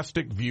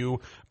fantastic view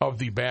of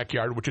the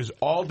backyard, which is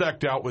all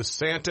decked out with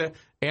Santa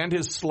and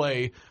his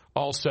sleigh,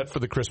 all set for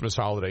the Christmas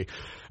holiday.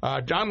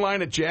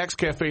 Online at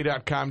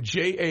jaxcafe.com,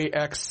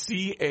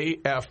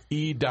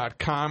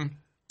 JAXCAFE.com.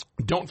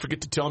 Don't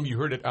forget to tell them you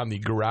heard it on the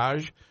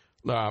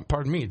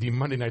the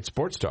Monday Night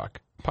Sports Talk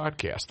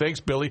podcast.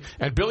 Thanks, Billy.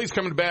 And Billy's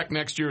coming back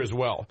next year as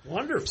well.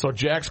 Wonderful. So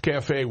Jack's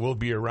Cafe will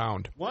be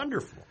around.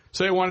 Wonderful.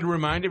 So I wanted to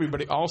remind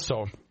everybody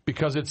also,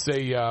 because it's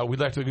we'd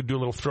like to do a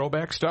little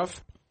throwback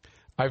stuff.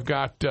 I've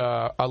got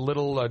a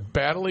little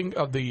battling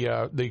of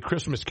the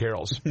Christmas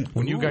carols.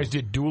 When you guys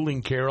did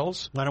dueling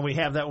carols. Why don't we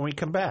have that when we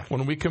come back?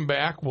 When we come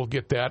back, we'll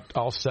get that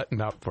all set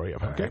and up for you.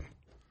 Okay? Right.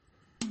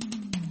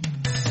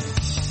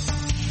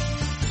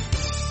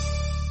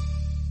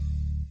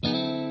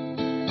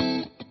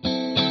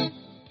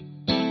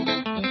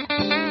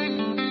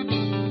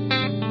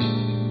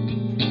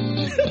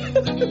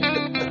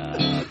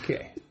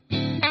 Okay.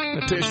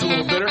 That tastes a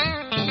little bitter.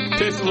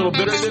 Tastes a little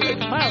bitter, didn't it?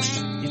 Well,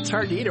 it's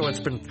hard to eat it. You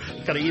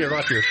got to eat it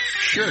off your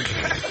shirt.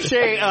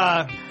 Say,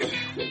 I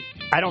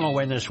don't know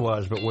when this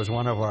was, but it was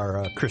one of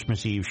our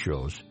Christmas Eve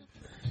shows.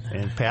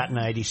 And Pat and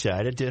I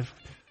decided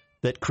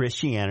that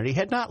Christianity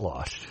had not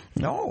lost.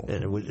 No.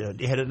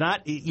 It had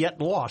not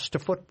yet lost to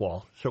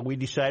football. So we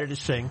decided to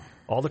sing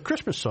all the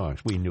Christmas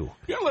songs we knew.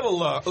 You got a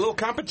little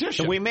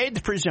competition. And we made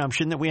the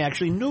presumption that we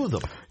actually knew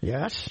them.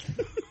 Yes.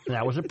 And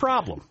that was a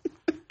problem,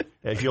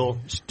 as you'll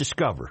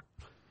discover.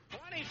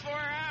 24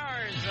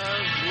 hours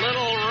of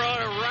little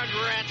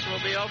Rugrats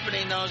will be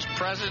opening those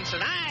presents,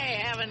 and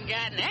I haven't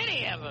gotten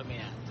any of them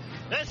yet.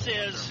 This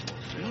is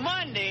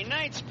Monday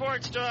Night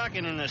Sports Talk,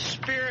 and in the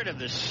spirit of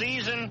the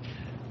season,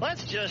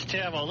 let's just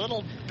have a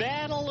little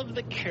battle of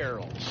the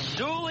carols.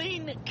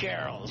 Dueling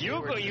carols. You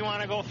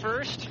want to go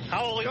first?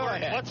 How will go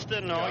ahead. What's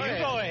the no? You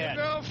go ahead.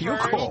 You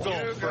go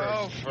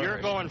first. You're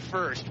going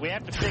first. We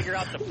have to figure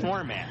out the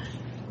format.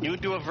 You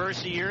do a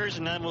verse of yours,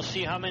 and then we'll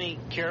see how many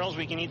carols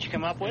we can each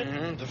come up with.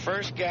 Mm-hmm. The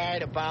first guy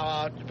to bow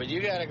out, but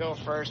you got to go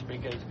first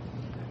because,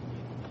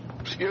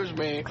 excuse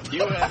me,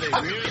 you have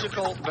a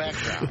musical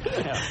background.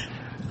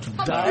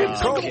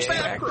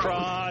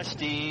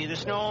 Frosty the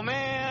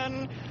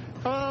Snowman.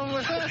 He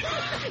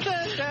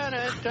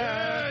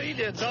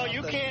did something. No,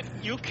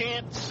 you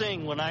can't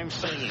sing when I'm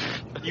singing.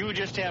 You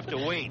just have to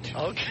wait.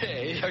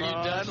 Okay, are you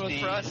done with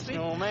Frosty?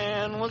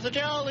 Snowman was a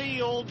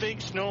jolly old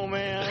big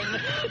snowman.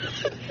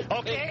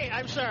 Okay,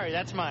 I'm sorry,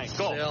 that's mine.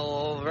 Go.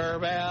 Silver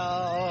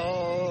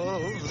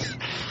bells,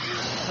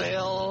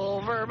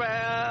 silver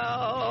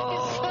bells.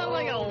 You sound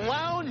like a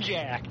lounge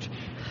act.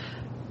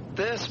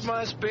 This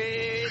must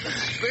be the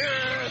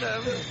spirit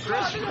of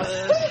Christmas.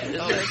 Is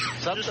it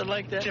something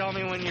like that? Tell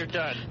me when you're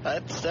done.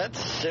 That's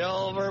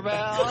silver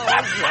bells.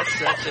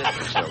 That's it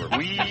for silver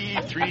bells. We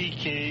three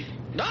king.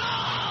 No!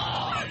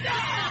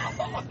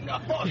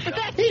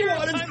 That's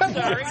yours. I'm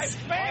sorry.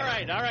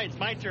 All right, it's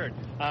my turn.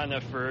 On the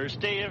first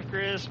day of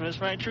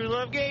Christmas, my true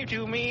love gave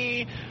to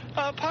me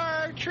a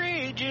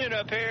partridge in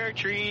a pear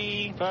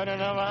tree.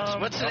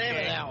 What's the name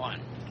of that one?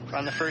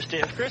 On the first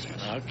day of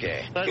Christmas.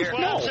 Okay. Here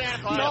comes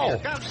Santa Claus. No. Here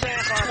comes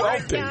Santa Claus.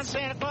 Right down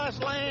Santa Claus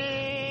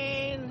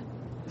Lane.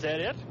 Is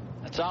that it?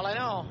 That's all I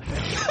know.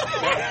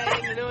 Got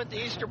anything to do with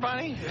the Easter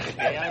Bunny?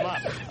 Okay, I'm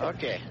up.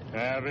 Okay.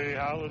 Happy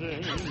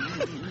holidays.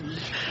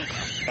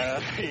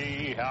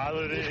 Happy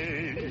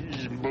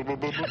holidays.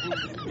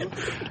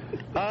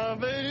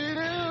 Happy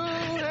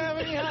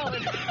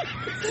holidays.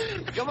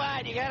 Come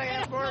on, you gotta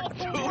have more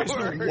words.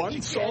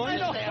 One song?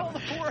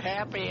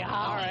 Happy holidays.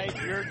 All right,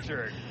 your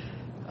turn.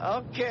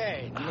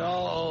 Okay.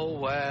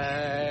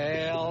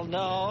 Noel,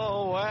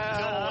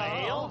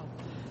 Noel.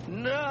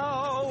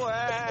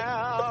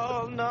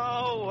 Noel,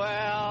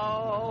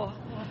 Noel.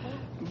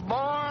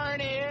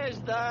 Born is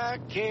the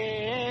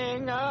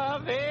King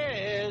of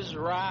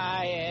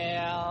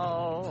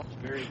Israel.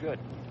 Very good.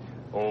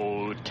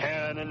 Oh,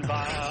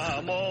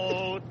 Tannenbaum,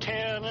 oh,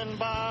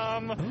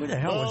 Tannenbaum. Who the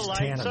hell was The lights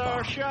Tannenbaum?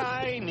 are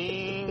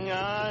shining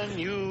on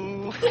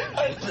you.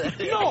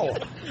 No.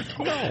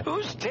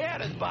 Who's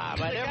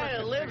Tannenbaum? I never guy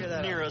that lived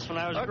near us when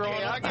I was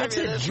growing up. That's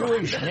a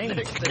Jewish name.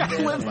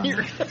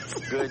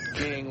 Good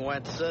King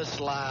Wenceslas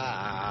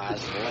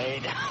lay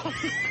down.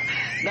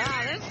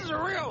 Now, this is a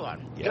real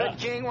one. Yeah. Good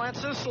King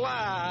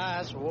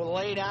Wenceslas will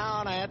lay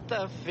down at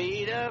the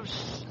feet of...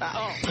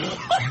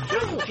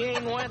 Good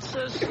King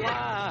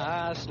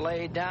Wenceslas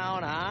lay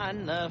down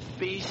on the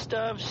feast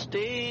of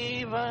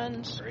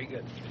Stevens. Very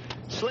good.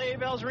 Sleigh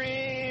bells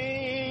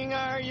ring,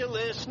 are you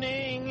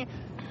listening?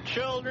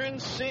 Children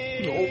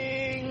sing,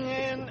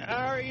 and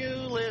are you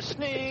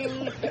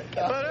listening?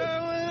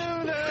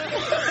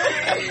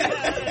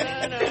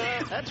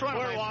 That's one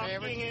of We're my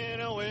walking favorites.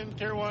 in a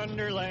winter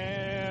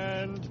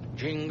wonderland.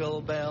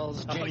 Jingle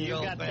bells, Oh, you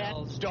jingle got that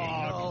bells, dog.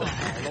 jingle all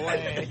the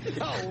way.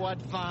 Oh,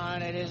 what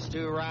fun it is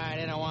to ride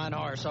in a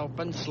one-horse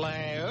open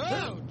sleigh.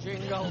 Oh,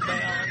 jingle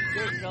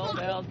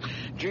bells,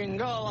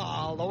 jingle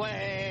all the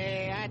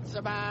way. That's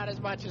about as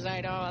much as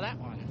I know of that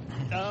one.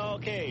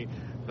 Okay.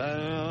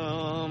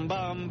 Bum,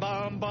 bum,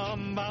 bum,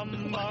 bum, bum,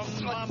 bum, bum,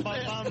 bum,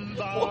 bum, bum.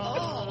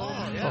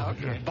 Oh, yeah,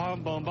 okay.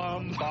 Bum, bum,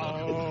 bum,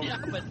 bum. Yeah,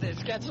 but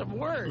it's got some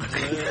words.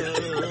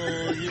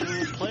 Will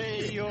you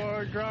play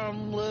your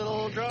drum,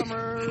 little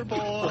drummer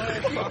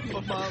boy? Bum,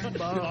 bum, bum, bum,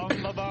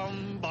 bum,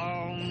 bum,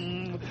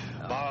 bum.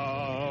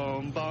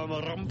 Bum, bum,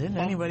 rum, Didn't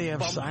anybody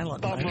have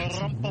silent bum, nights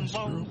rum, in bum, this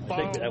bum, group? bum.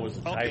 I think that was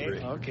the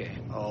tiebreak. Okay.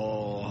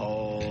 Oh,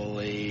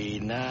 holy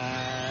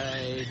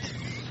night.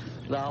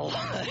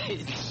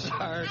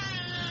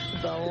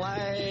 The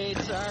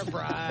lights are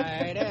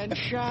bright and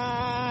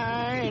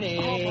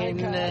shining.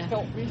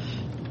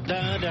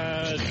 Da,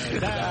 da,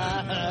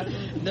 da,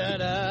 da,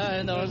 da,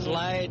 and those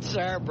lights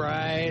are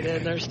bright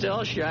and they're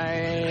still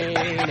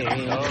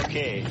shining.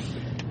 Okay.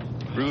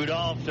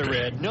 Rudolph the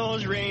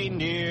red-nosed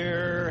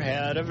reindeer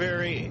had a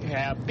very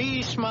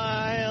happy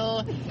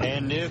smile,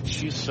 and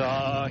if you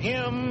saw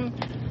him...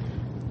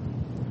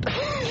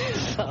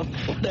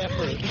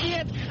 Whatever.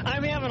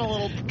 I'm having a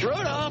little...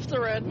 Rudolph the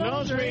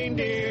red-nosed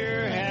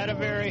reindeer had a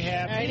very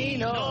happy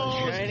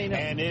nose,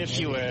 and if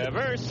you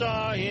ever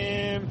saw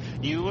him,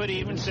 you would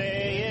even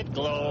say it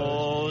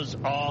glows.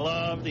 All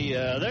of the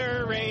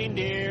other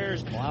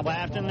reindeers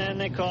laughed, and then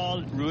they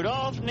called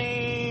Rudolph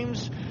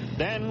names.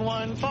 Then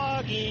one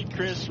foggy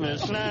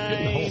Christmas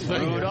night,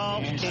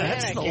 Rudolph came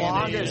That's the and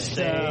longest,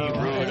 say, Rudolph,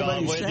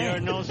 anybody's with saying. your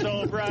nose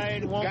so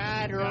bright, won't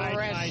God ride my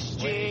rest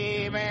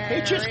sleigh. ye merry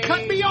It just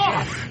cut me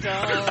off.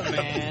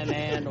 gentlemen,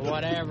 and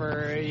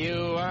whatever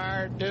you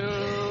are doing.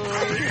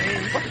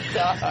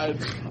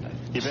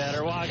 You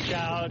better watch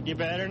out. You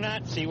better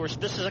not. See,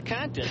 this is a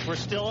contest. We're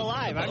still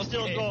alive. I'm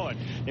still going.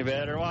 You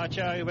better watch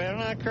out. You better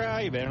not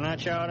cry. You better not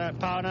shout out,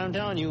 pout. I'm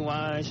telling you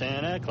why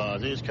Santa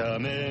Claus is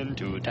coming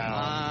to town.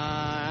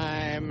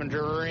 I'm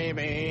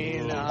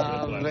dreaming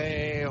of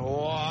a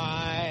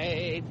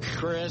white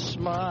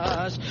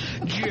Christmas,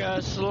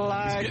 just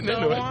like getting the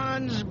into it.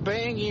 ones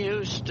Bing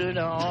used to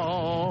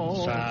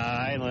know.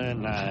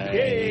 Silent night.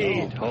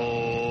 Yay.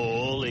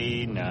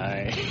 Holy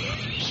night.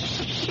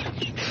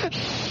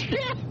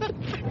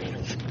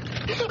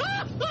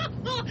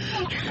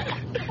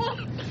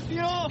 You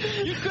know,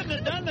 you couldn't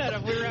have done that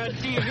if we were on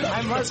TV.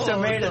 I must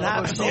have made an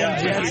obscene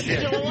I'm gesture.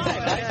 still alive.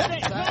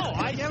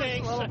 I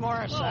sang a little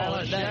more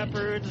silent the night.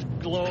 shepherds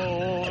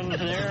glow, and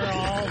they're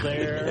all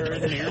there,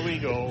 and here we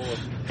go.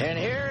 And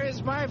here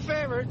is my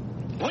favorite.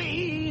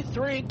 We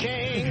three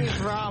kings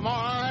from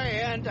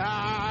Orient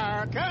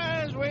are,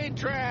 'cause we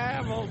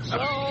traveled so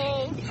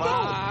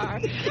far.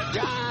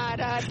 Da,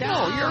 da, da,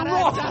 No, you're da,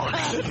 wrong. da, da,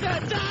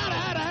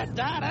 da, da,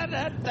 da,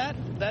 da, da,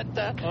 da,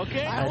 da.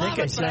 Okay. I think love I it,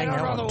 but sang don't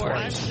that know one the words. I'm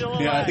twice. still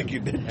alive. Yeah, I think you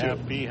did too.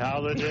 Happy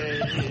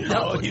holidays.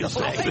 No, you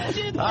sang.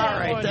 did All that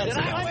right, one. that's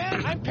Did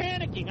enough. I'm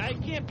panicking. I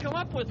can't come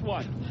up with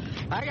one.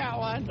 I got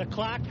one. The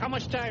clock. How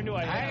much time do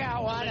I have? I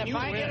got one. Then If you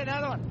I win. get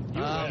another one.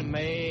 You win.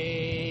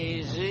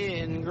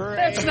 Amazing grace.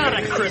 That's not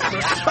a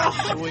Christmas song.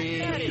 Sweet.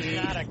 That is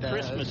not a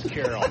Christmas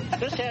carol.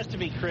 This has to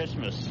be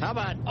Christmas. How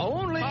about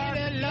only the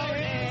lonely know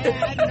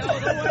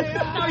the way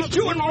out? Now he's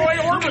doing Roy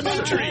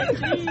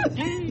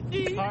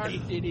Orbison. Hark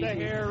the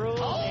herald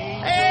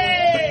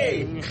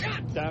Hey!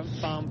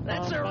 That's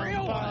a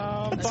real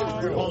one. That's a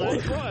real Well, one.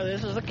 that's right.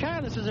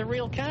 This is a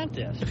real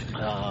contest.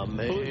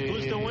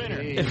 Who's the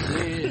winner?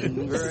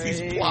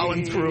 He's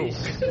plowing through.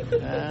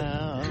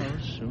 How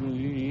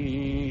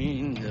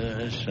sweet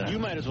the sound. You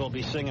might as well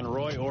be singing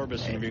Roy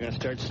Orbison if you're going to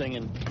start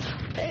singing.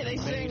 Hey, they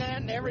sing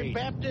that in every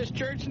Baptist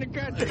church in the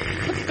country.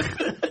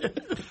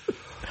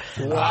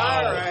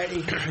 Wow.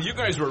 Alrighty. You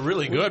guys were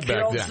really good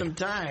back Killed then. some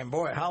time.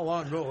 Boy, how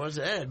long ago was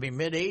that? It'd be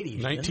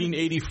mid-'80s.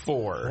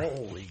 1984.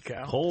 Holy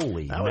cow.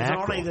 Holy That was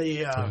mackerel. only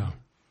the that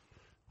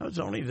was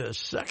only the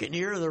second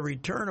year of the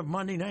return of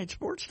Monday Night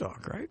Sports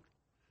Talk, right?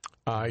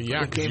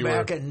 Yeah, We 'cause came you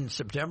back were, in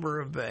September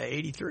of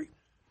 '83.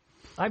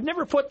 I've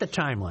never put the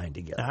timeline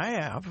together. I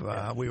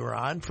have. We were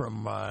on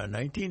from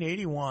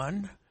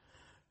 1981,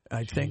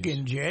 I think,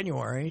 in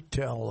January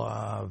till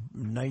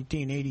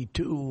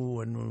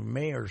 1982 in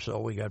May or so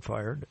we got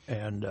fired,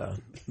 and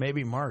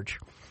maybe March,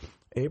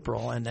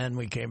 April, and then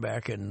we came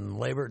back in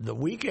the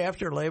week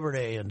after Labor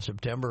Day in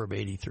September of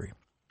 '83.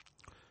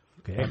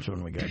 Okay. That's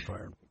when we got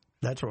fired.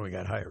 That's when we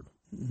got hired.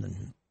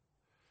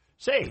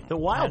 Say, the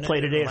Wild And it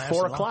play today didn't at last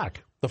 4 long.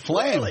 o'clock. The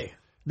Flame. Really?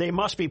 They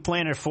must be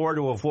playing at 4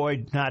 to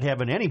avoid not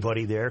having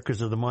anybody there because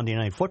of the Monday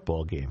Night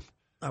Football game.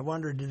 I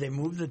wonder, did they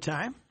move the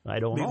time? I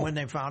don't know. When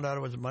they found out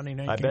it was a Monday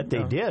night I game? bet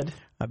they did.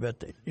 I bet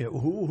they. Yeah,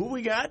 who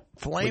we got?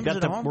 Flames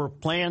at home? We're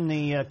playing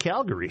the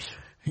Calgarys.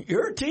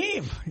 Your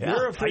team. Yeah,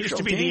 Your official I used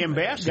to be team. the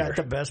ambassador. Got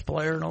the best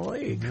player in the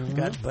league.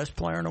 Got the best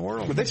player in the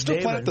world. But they still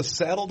play at the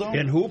Saddle Dome?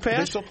 And who, Pat?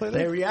 They still play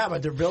there? Yeah,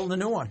 but they're building a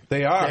new one.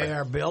 They are. They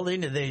are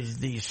building.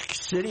 The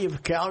city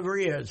of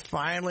Calgary has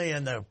finally,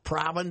 and the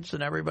province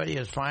and everybody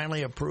has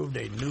finally approved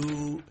a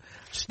new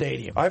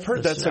stadium. I've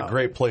heard that's a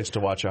great place to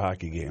watch a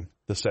hockey game,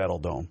 the Saddle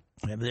Dome.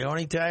 And the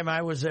only time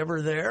I was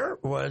ever there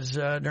was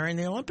during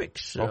the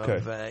Olympics of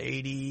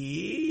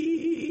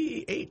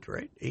 88,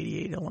 right?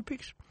 88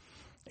 Olympics?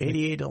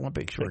 88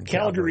 Olympics were in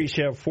Calgary. Calgary's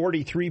have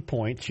 43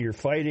 points. Your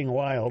Fighting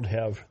Wild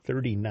have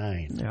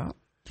 39. Yeah.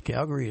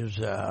 Calgary is,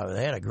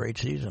 they had a great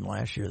season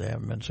last year. They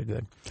haven't been so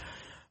good.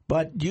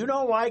 But do you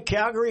know why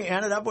Calgary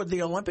ended up with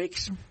the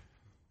Olympics?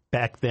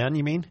 Back then,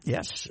 you mean?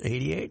 Yes,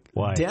 88.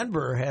 Why?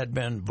 Denver had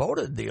been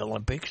voted the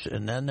Olympics,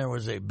 and then there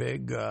was a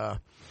big, the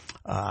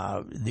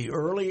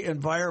early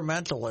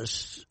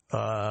environmentalists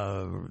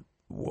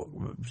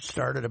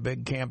started a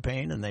big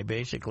campaign, and they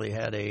basically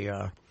had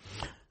a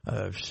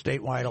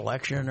statewide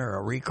election or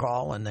a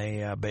recall, and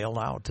they bailed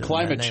out. And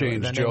climate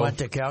change, then Joe. They went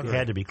to Calgary. It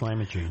had to be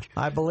climate change.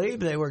 I believe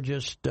they were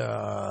just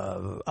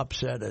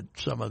upset at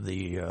some of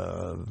the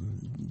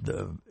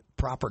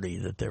property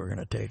that they were going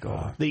to take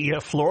over. The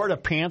Florida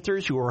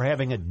Panthers, who are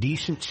having a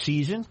decent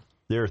season,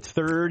 they're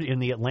third in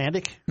the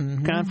Atlantic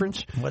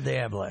Conference. What did they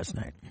have last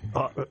night?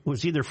 It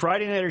was either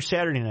Friday night or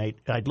Saturday night.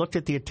 I'd looked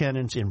at the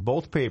attendance in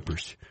both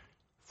papers.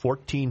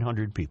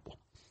 1,400 people.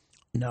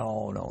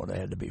 No, they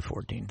had to be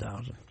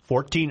 14,000.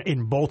 14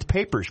 in both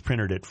papers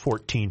printed at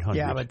 1,400.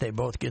 Yeah, but they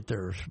both get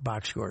their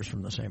box scores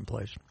from the same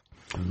place.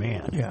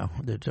 Man. Yeah,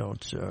 they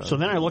don't. So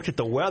then I looked at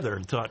the weather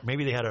and thought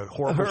maybe they had a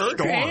horrible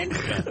hurricane?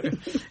 storm.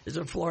 Is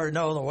it Florida?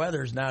 No, the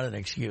weather's not an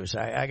excuse.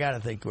 I got to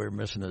think we're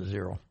missing a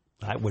zero.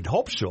 I would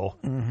hope so,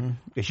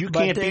 because you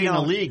can't be in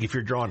the league if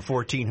you're drawing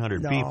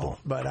 1,400 people.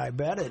 But I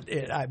bet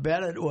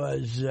it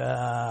was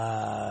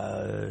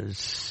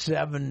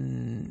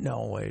 7.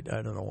 No, wait,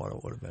 I don't know what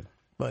it would have been.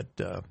 But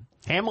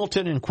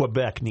Hamilton and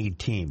Quebec need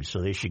teams,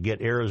 so they should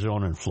get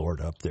Arizona and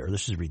Florida up there.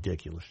 This is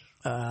ridiculous.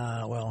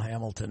 Well,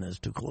 Hamilton is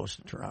too close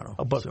to Toronto.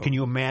 But can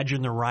you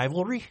imagine the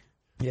rivalry?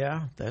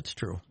 Yeah, that's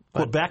true.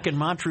 Quebec and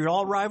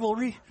Montreal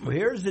rivalry? Well,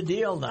 here's the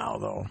deal now,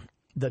 though.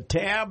 The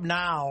tab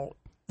now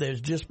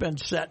has just been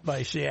set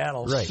by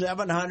Seattle. Right.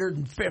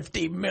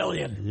 $750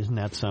 million. Isn't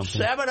that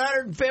something?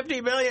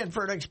 $750 million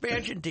for an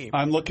expansion team.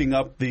 I'm looking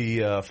up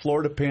the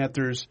Florida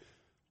Panthers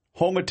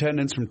home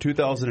attendance from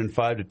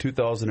 2005 to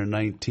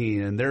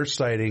 2019, and they're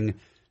citing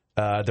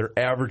they're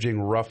averaging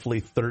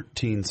roughly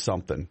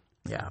 13-something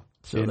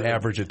in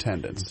average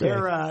attendance. They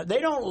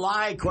don't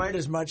lie quite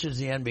as much as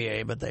the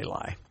NBA, but they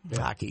lie.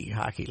 Hockey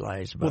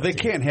lies. Well, they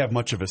can't have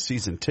much of a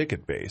season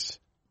ticket base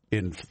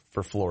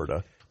for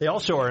Florida. They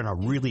also are in a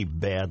really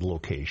bad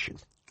location.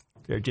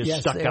 They're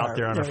just stuck out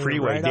there on a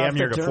freeway, right damn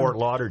near to Fort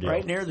Lauderdale.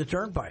 Right near the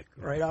turnpike,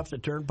 right off the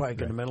turnpike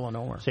in the middle of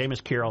nowhere. Same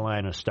as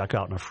Carolina, stuck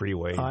out in a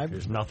freeway.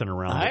 There's nothing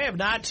around it. I have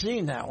not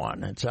seen that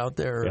one. It's out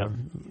there.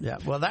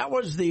 Well, that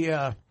was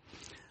the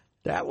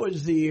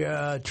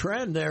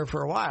trend there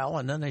for a while,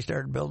 and then they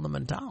started building them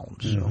in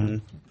towns.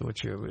 So,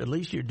 at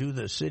least you do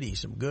the city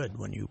some good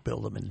when you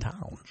build them in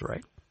towns,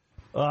 right?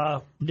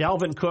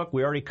 Dalvin Cook,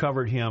 we already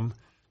covered him.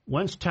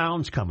 When's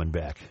Towns coming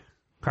back?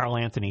 Karl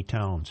Anthony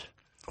Towns.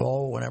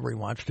 Oh, whenever he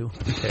wants to.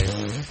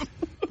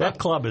 That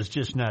club is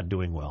just not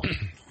doing well.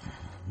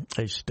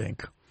 They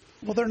stink.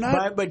 Well, they're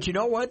not. But you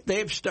know what?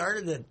 They've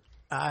started it.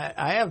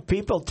 I have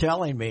people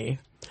telling me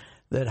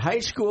that high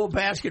school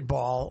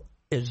basketball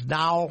is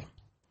now.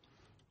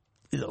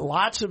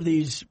 Lots of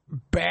these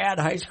bad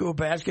high school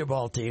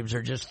basketball teams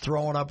are just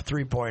throwing up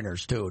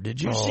three-pointers, too.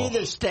 Did you see the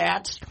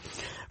stats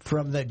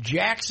from the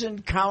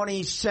Jackson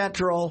County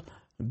Central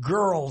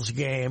girls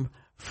game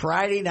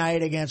Friday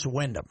night against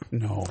Wyndham?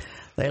 No.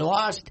 They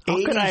lost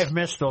 80. How could I have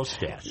missed those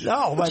stats?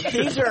 No, but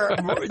these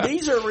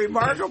are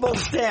remarkable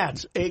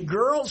stats. A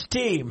girls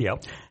team,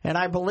 and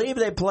I believe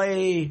they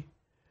play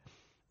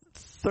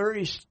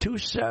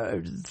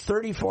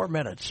 34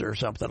 minutes or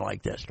something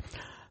like this.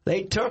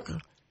 They took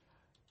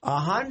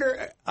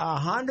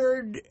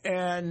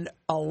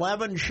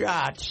 111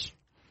 shots,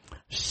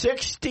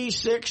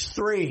 66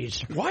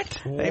 threes.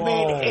 What? They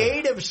made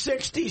 8 of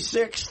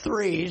 66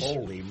 threes.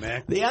 Holy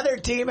mac. The other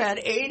team had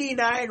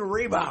 89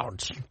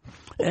 rebounds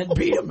and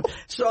beat them.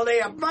 So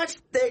they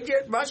must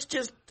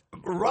just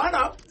run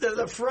up to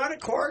the front of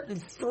court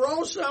and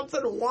throw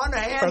something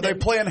one-handed. Are they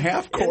playing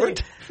half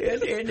court?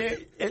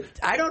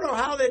 I don't know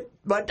how that,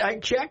 but I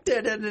checked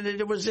it and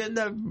it was in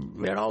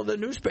the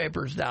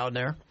newspapers down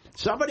there.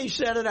 Somebody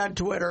said it on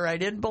Twitter. I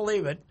didn't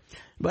believe it.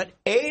 But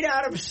 8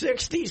 out of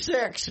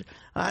 66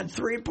 on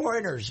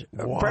three-pointers.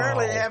 Wow.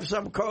 Apparently they have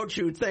some coach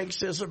who thinks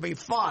this will be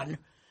fun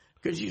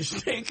because you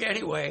stink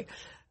anyway.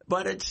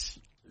 But it's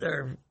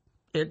the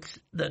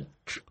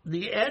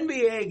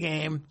NBA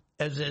game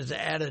is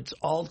at its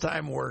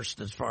all-time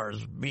worst as far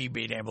as me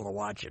being able to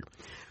watch it.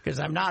 Because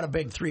I'm not a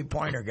big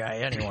three-pointer guy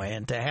anyway,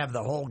 and to have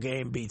the whole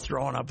game be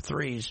throwing up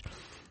threes,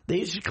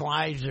 these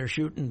guys are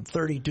shooting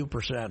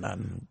 32%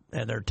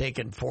 and they're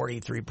taking 40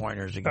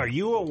 three-pointers a game. Are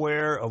you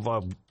aware of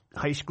a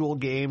high school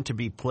game to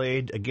be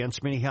played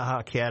against Minnehaha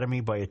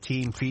Academy by a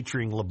team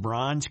featuring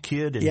LeBron's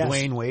kid and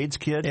Dwayne Wade's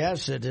kid?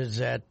 Yes, it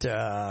is at...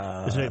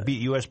 Isn't it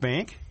beat U.S.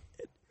 Bank?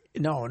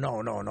 No.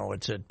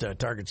 It's at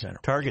Target Center.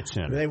 Target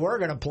Center. They were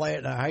going to play it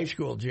in a high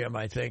school gym,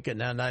 I think,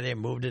 and then they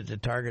moved it to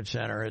Target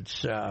Center.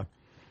 It's... so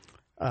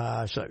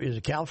is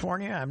it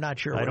California? I'm not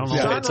sure. I don't know.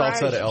 Yeah, it's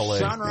outside of L.A.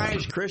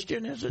 Sunrise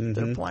Christian, is it?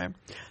 They're playing?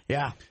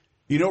 Yeah.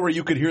 You know where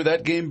you could hear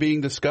that game being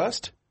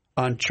discussed?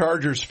 On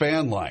Chargers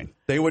fan line.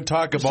 They would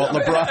talk about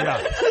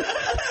LeBron.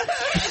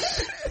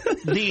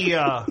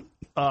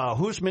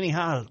 Who's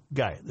Minnehaha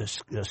guy?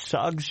 The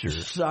Suggs?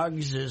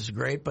 Suggs is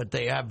great, but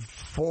they have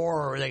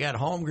four. They got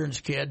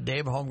Holmgren's kid,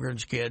 Dave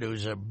Holmgren's kid,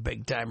 who's a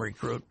big-time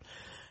recruit.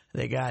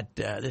 They got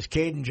this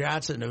Caden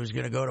Johnson, who's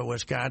going to go to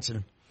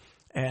Wisconsin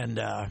and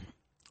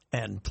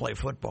play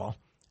football.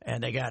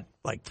 And they got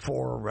like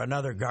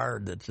another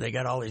guard. They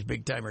got all these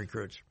big-time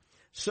recruits.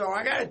 So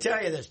I got to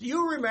tell you this.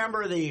 You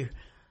remember the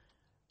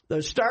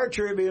Star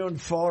Tribune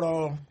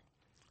photo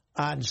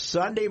on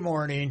Sunday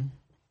morning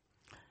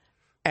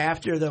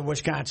after the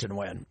Wisconsin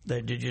win?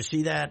 Did you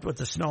see that with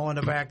the snow in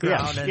the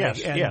background?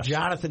 Yes.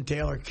 Jonathan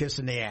Taylor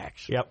kissing the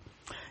axe. Yep.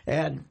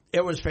 And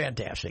it was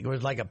fantastic. It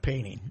was like a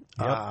painting.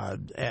 Yep.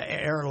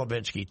 Aaron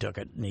Levinsky took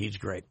it, and he's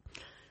great.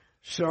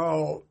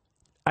 So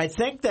I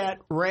think that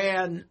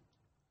ran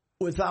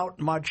without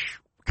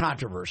much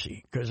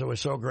controversy because it was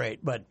so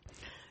great. But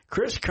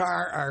Chris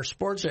Carr, our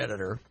sports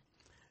editor,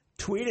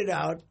 tweeted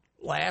out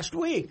last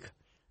week,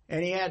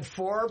 and he had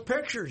four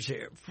pictures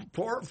here,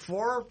 four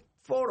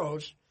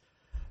photos,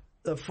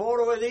 the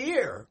photo of the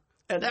year,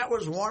 and that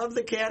was one of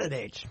the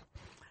candidates.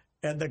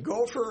 And the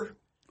Gopher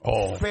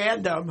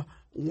fandom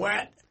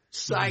went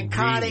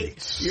psychotic.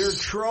 Really? You're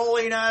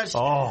trolling us.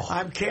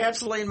 I'm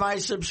canceling my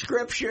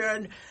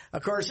subscription.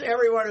 Of course,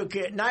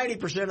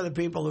 90% of the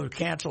people who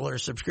cancel their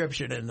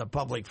subscription in the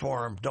public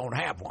forum don't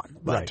have one.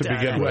 But, right, to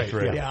begin with.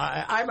 Right.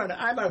 Yeah,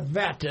 I'm a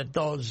vet at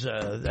those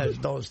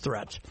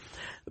threats.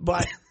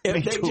 But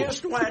if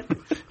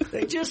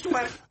they just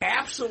went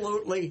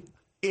absolutely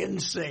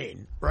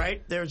insane,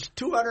 right? There's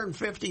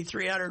 250,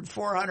 300,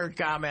 400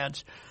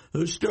 comments.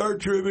 The Star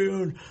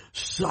Tribune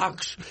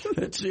sucks.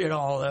 It's, it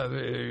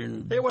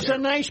was a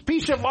nice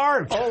piece of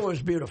art. Oh, it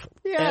was beautiful.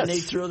 Yes. And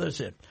they threw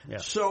this in.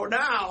 Yes. So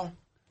now,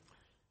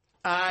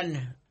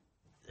 on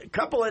a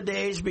couple of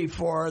days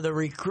before the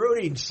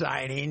recruiting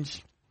signings,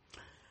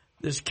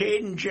 this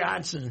Caden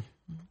Johnson,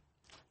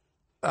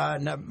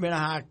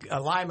 Minnehaha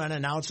lineman,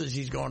 announces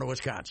he's going to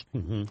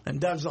Wisconsin and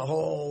does the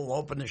whole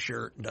open the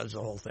shirt and does the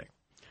whole thing.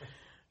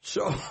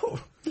 So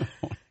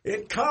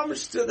it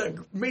comes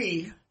to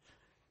me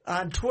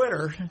on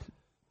Twitter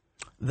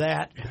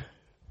that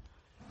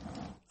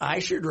I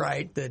should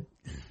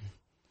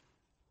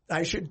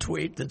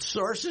tweet that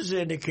sources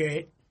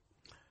indicate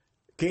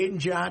Caden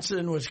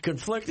Johnson was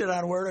conflicted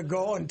on where to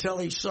go until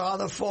he saw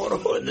the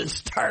photo in the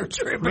Star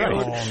Tribune.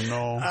 Oh,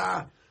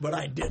 no. But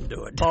I didn't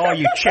do it. Oh,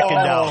 you chickened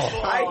out.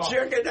 I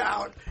chickened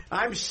out.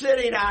 I'm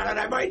sitting on it.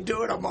 I might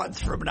do it a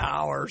month from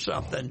now or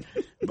something.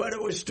 But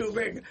it was too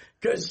big.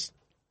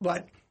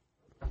 But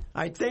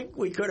I think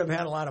we could have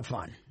had a lot of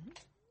fun.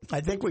 I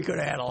think we could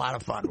have had a lot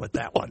of fun with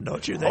that one,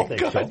 don't you think?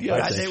 Oh, God,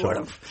 yes. They would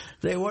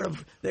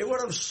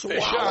have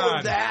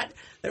swallowed that.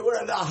 They would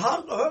have, the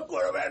hook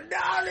would have been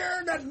down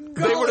there.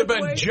 They would have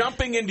been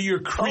jumping into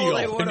your creel,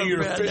 into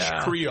your fish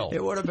creel.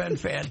 It would have been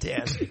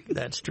fantastic.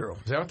 That's true.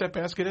 Is that what that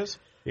basket is?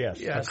 Yes.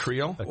 A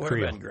creel? Would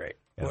have been great.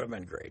 Yeah. Would have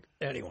been great.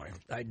 Anyway,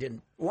 I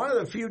didn't. One of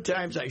the few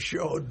times I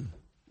showed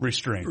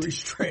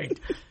restraint.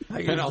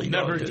 And I'll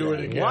never do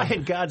it again. Why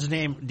in God's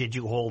name did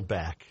you hold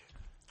back?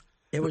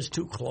 It was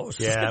too close.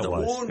 Yeah, the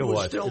wound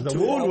was still the too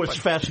wound open. was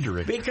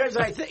festering. Because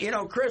I think,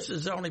 Chris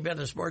has only been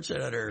a sports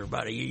editor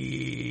about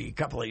a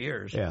couple of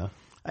years. Yeah.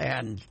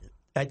 And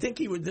I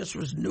think this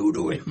was new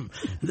to him,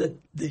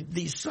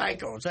 these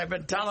psychos. I've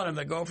been telling him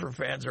the Gopher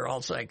fans are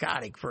all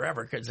psychotic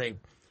forever because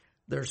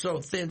they're so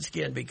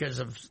thin-skinned because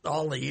of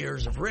all the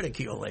years of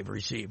ridicule they've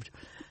received.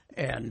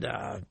 And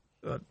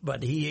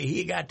but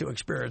he got to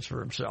experience for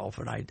himself,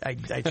 and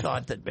I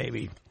thought that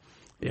maybe,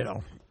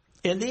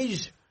 in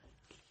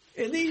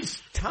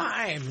these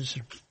times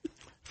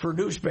for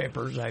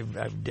newspapers, I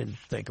didn't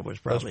think it was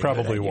probably that's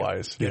probably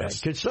wise. Yes,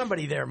 because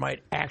somebody there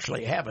might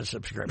actually have a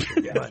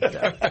subscription.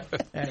 But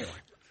anyway,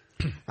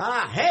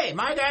 hey,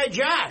 my guy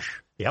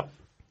Josh. Yep.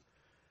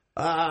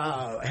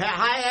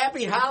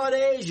 Happy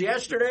holidays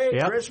yesterday,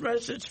 yep.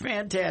 Christmas. It's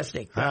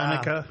fantastic.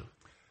 Hanukkah.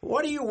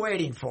 What are you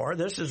waiting for?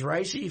 This is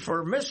Ricey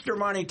for Mr.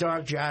 Money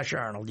Talk, Josh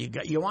Arnold.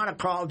 You want to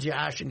call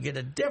Josh and get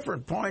a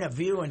different point of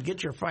view and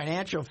get your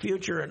financial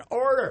future in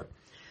order.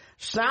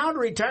 Sound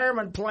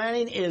retirement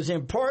planning is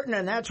important,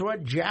 and that's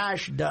what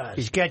Josh does.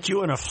 He's got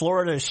you in a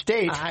Florida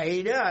estate.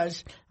 He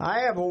does.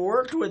 I have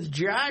worked with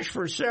Josh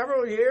for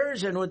several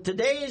years, and with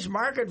today's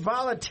market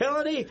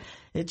volatility,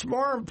 it's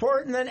more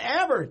important than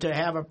ever to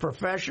have a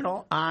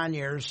professional on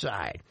your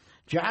side.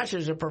 Josh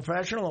is a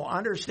professional who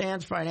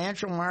understands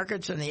financial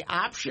markets and the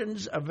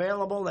options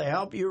available to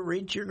help you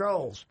reach your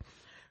goals.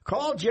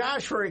 Call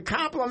Josh for a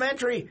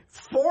complimentary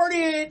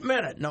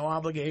 48-minute,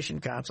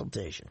 no-obligation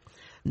consultation.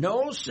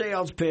 No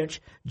sales pitch,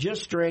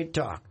 just straight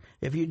talk.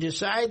 If you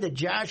decide that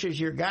Josh is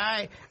your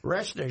guy,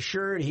 rest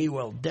assured he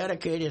will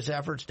dedicate his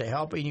efforts to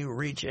helping you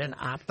reach an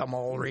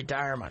optimal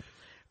retirement.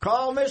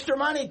 Call Mr.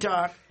 Money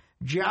Talk,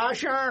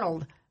 Josh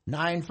Arnold,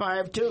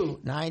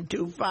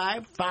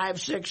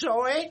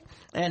 952-925-5608.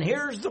 And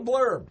here's the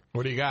blurb.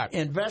 What do you got?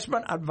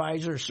 Investment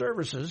advisor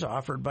services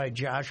offered by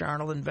Josh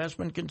Arnold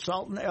Investment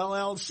Consultant,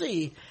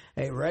 LLC,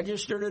 a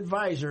registered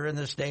advisor in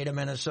the state of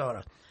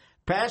Minnesota.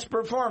 Past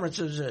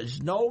performances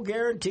is no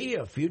guarantee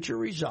of future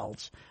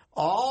results.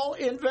 All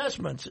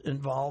investments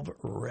involve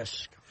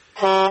risk.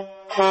 No,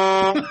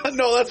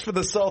 that's for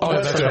the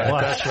Southwest.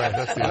 That's right.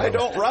 That's the I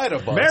don't ride a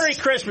bus. Merry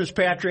Christmas,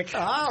 Patrick.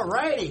 All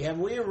righty. Have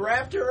we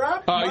wrapped her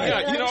up?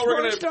 You know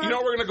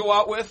what we're gonna go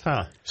out with?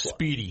 Huh.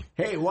 Speedy.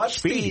 Hey,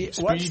 what's the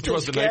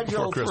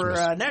schedule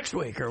for next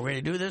week? Are we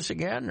to do this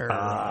again, or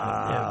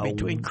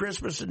between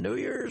Christmas and New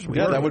Year's?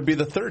 That would be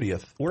the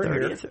 30th. We're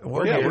here.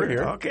 We're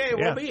here. Okay,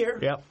 we'll be here.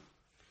 Yep.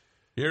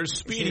 Here's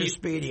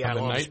Speedy on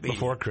the night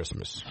before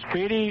Christmas.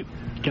 Speedy,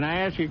 can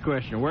I ask you a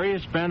question? Where are you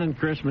spending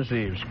Christmas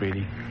Eve,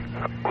 Speedy?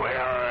 Well,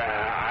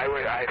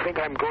 I think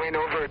I'm going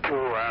over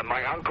to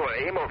my Uncle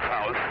Amos's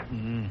house,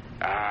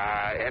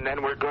 and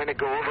then we're going to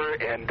go over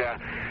and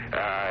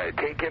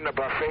take in the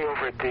buffet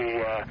over at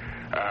the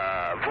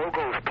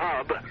Vogel's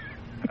Pub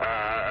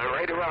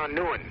right around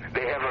noon.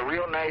 They have a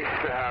real nice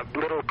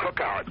little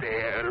cookout,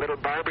 a little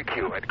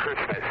barbecue at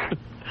Christmas.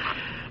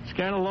 It's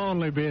kind of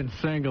lonely being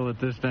single at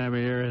this time of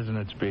year, isn't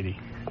it, Speedy?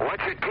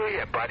 What's it to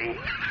you, buddy?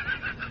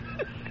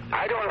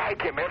 I don't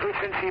like him ever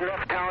since he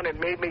left town and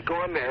made me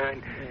go in there,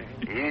 and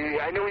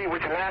I knew he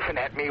was laughing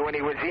at me when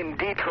he was in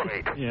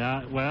Detroit.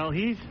 Yeah, well,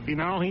 he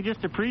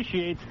just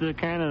appreciates the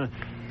kind of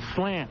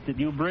slant that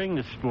you bring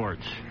to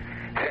sports.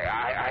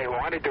 I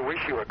wanted to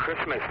wish you a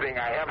Christmas thing.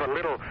 I have a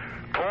little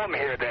poem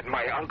here that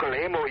my Uncle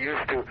Amo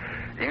used to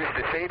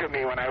say to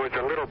me when I was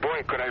a little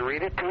boy. Could I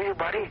read it to you,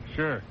 buddy?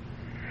 Sure.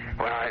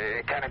 Well,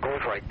 it kind of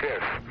goes like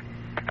this.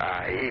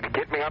 He'd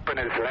get me up in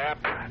his lap,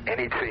 and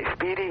he'd say,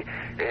 Speedy,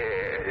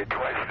 it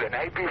was the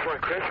night before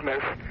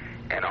Christmas,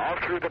 and all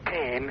through the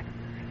pain,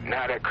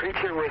 not a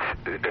creature was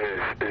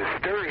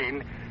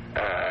stirring,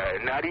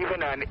 not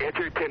even on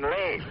Edgerton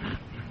Lane.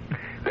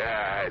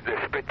 The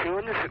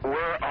spittoons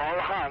were all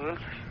hung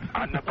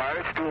on the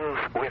bar stools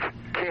with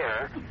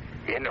care,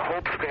 in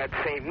hopes that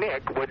St.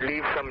 Nick would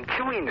leave some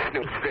chewing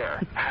snoots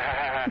there.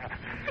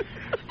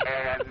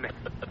 And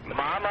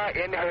Mama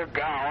in her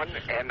gown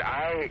and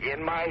I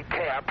in my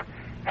cap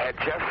had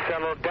just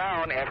settled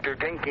down after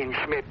drinking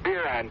Schmidt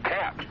beer on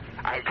tap.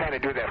 I kind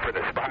of do that for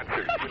the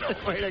sponsors, you know.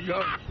 Way to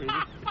go, Speedy.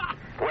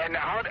 When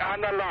out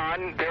on the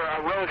lawn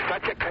there arose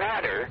such a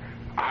clatter,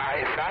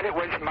 I thought it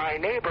was my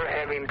neighbor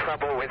having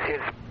trouble with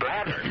his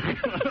bladder.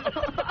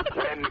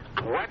 When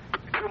what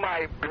to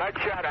my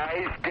bloodshot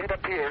eyes did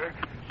appear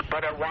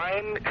but a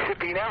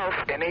wine-sipping elf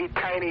and a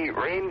tiny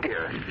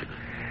reindeer.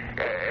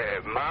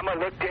 Mama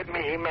looked at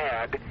me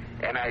mad,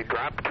 and I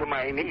dropped to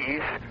my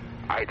knees.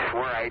 I'd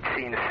swore I'd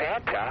seen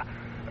Santa.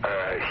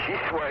 She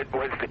swore it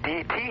was the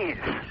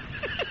DTs.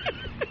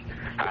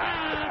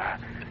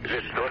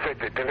 Those are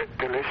the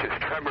delicious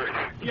tremors.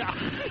 Yeah.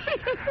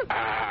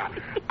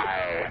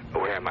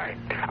 Where am I?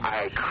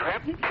 I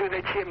crept to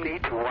the chimney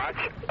to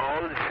watch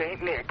old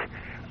St. Nick.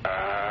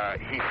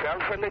 He fell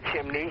from the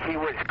chimney. He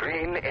was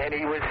green and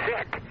he was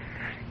sick.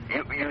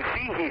 You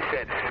see, he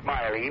said,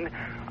 smiling,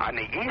 on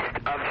the east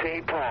of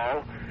St.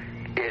 Paul,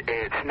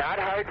 it's not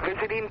hard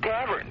visiting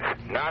taverns.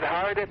 Not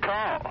hard at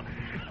all.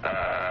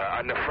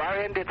 On the far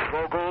end, it's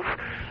Vogel's.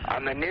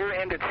 On the near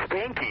end, it's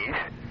Spanky's.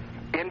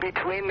 In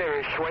between, there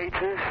is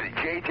Schweitz's,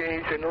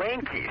 JJ's, and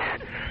Lanky's.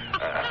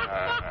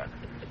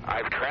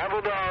 I've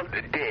traveled all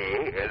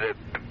day. The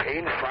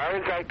pain as far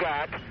as I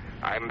got.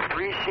 I'm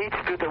 3 sheets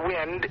to the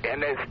wind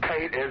and as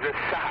tight as a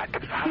sot.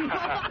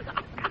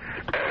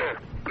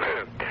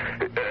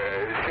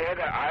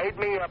 Santa eyed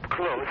me up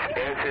close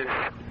as his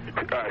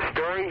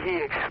story he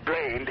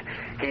explained.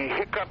 He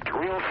hiccuped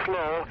real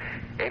slow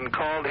and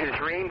called his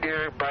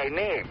reindeer by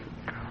name.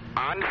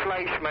 On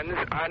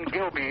Fleischmann's, on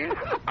Gilby's,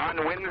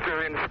 on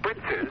Windsor and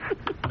Spritz's,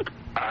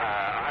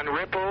 on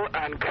Ripple,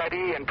 on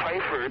Cuddy and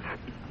Pfeiffer's,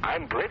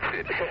 I'm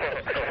Blitzed.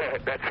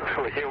 That's a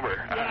little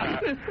humor.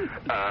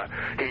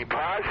 He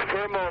paused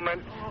for a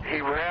moment.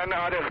 He ran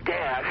out of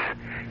gas.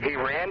 He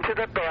ran to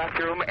the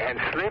bathroom and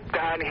slipped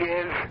on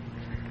his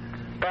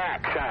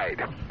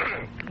backside.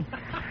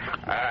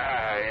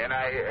 And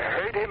I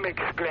heard him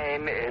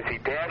explain as he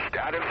dashed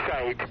out of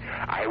sight,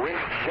 I wish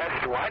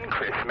just one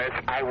Christmas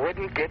I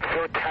wouldn't get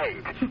so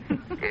tight.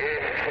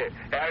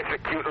 That was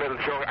a cute little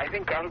joke. I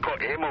think Uncle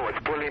Emo was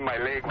pulling my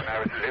leg when I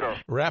was little.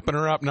 Wrapping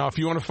her up. Now, if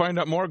you want to find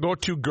out more, go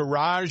to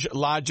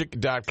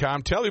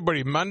GarageLogic.com. Tell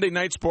everybody Monday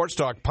Night Sports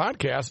Talk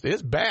podcast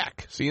is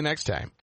back. See you next time.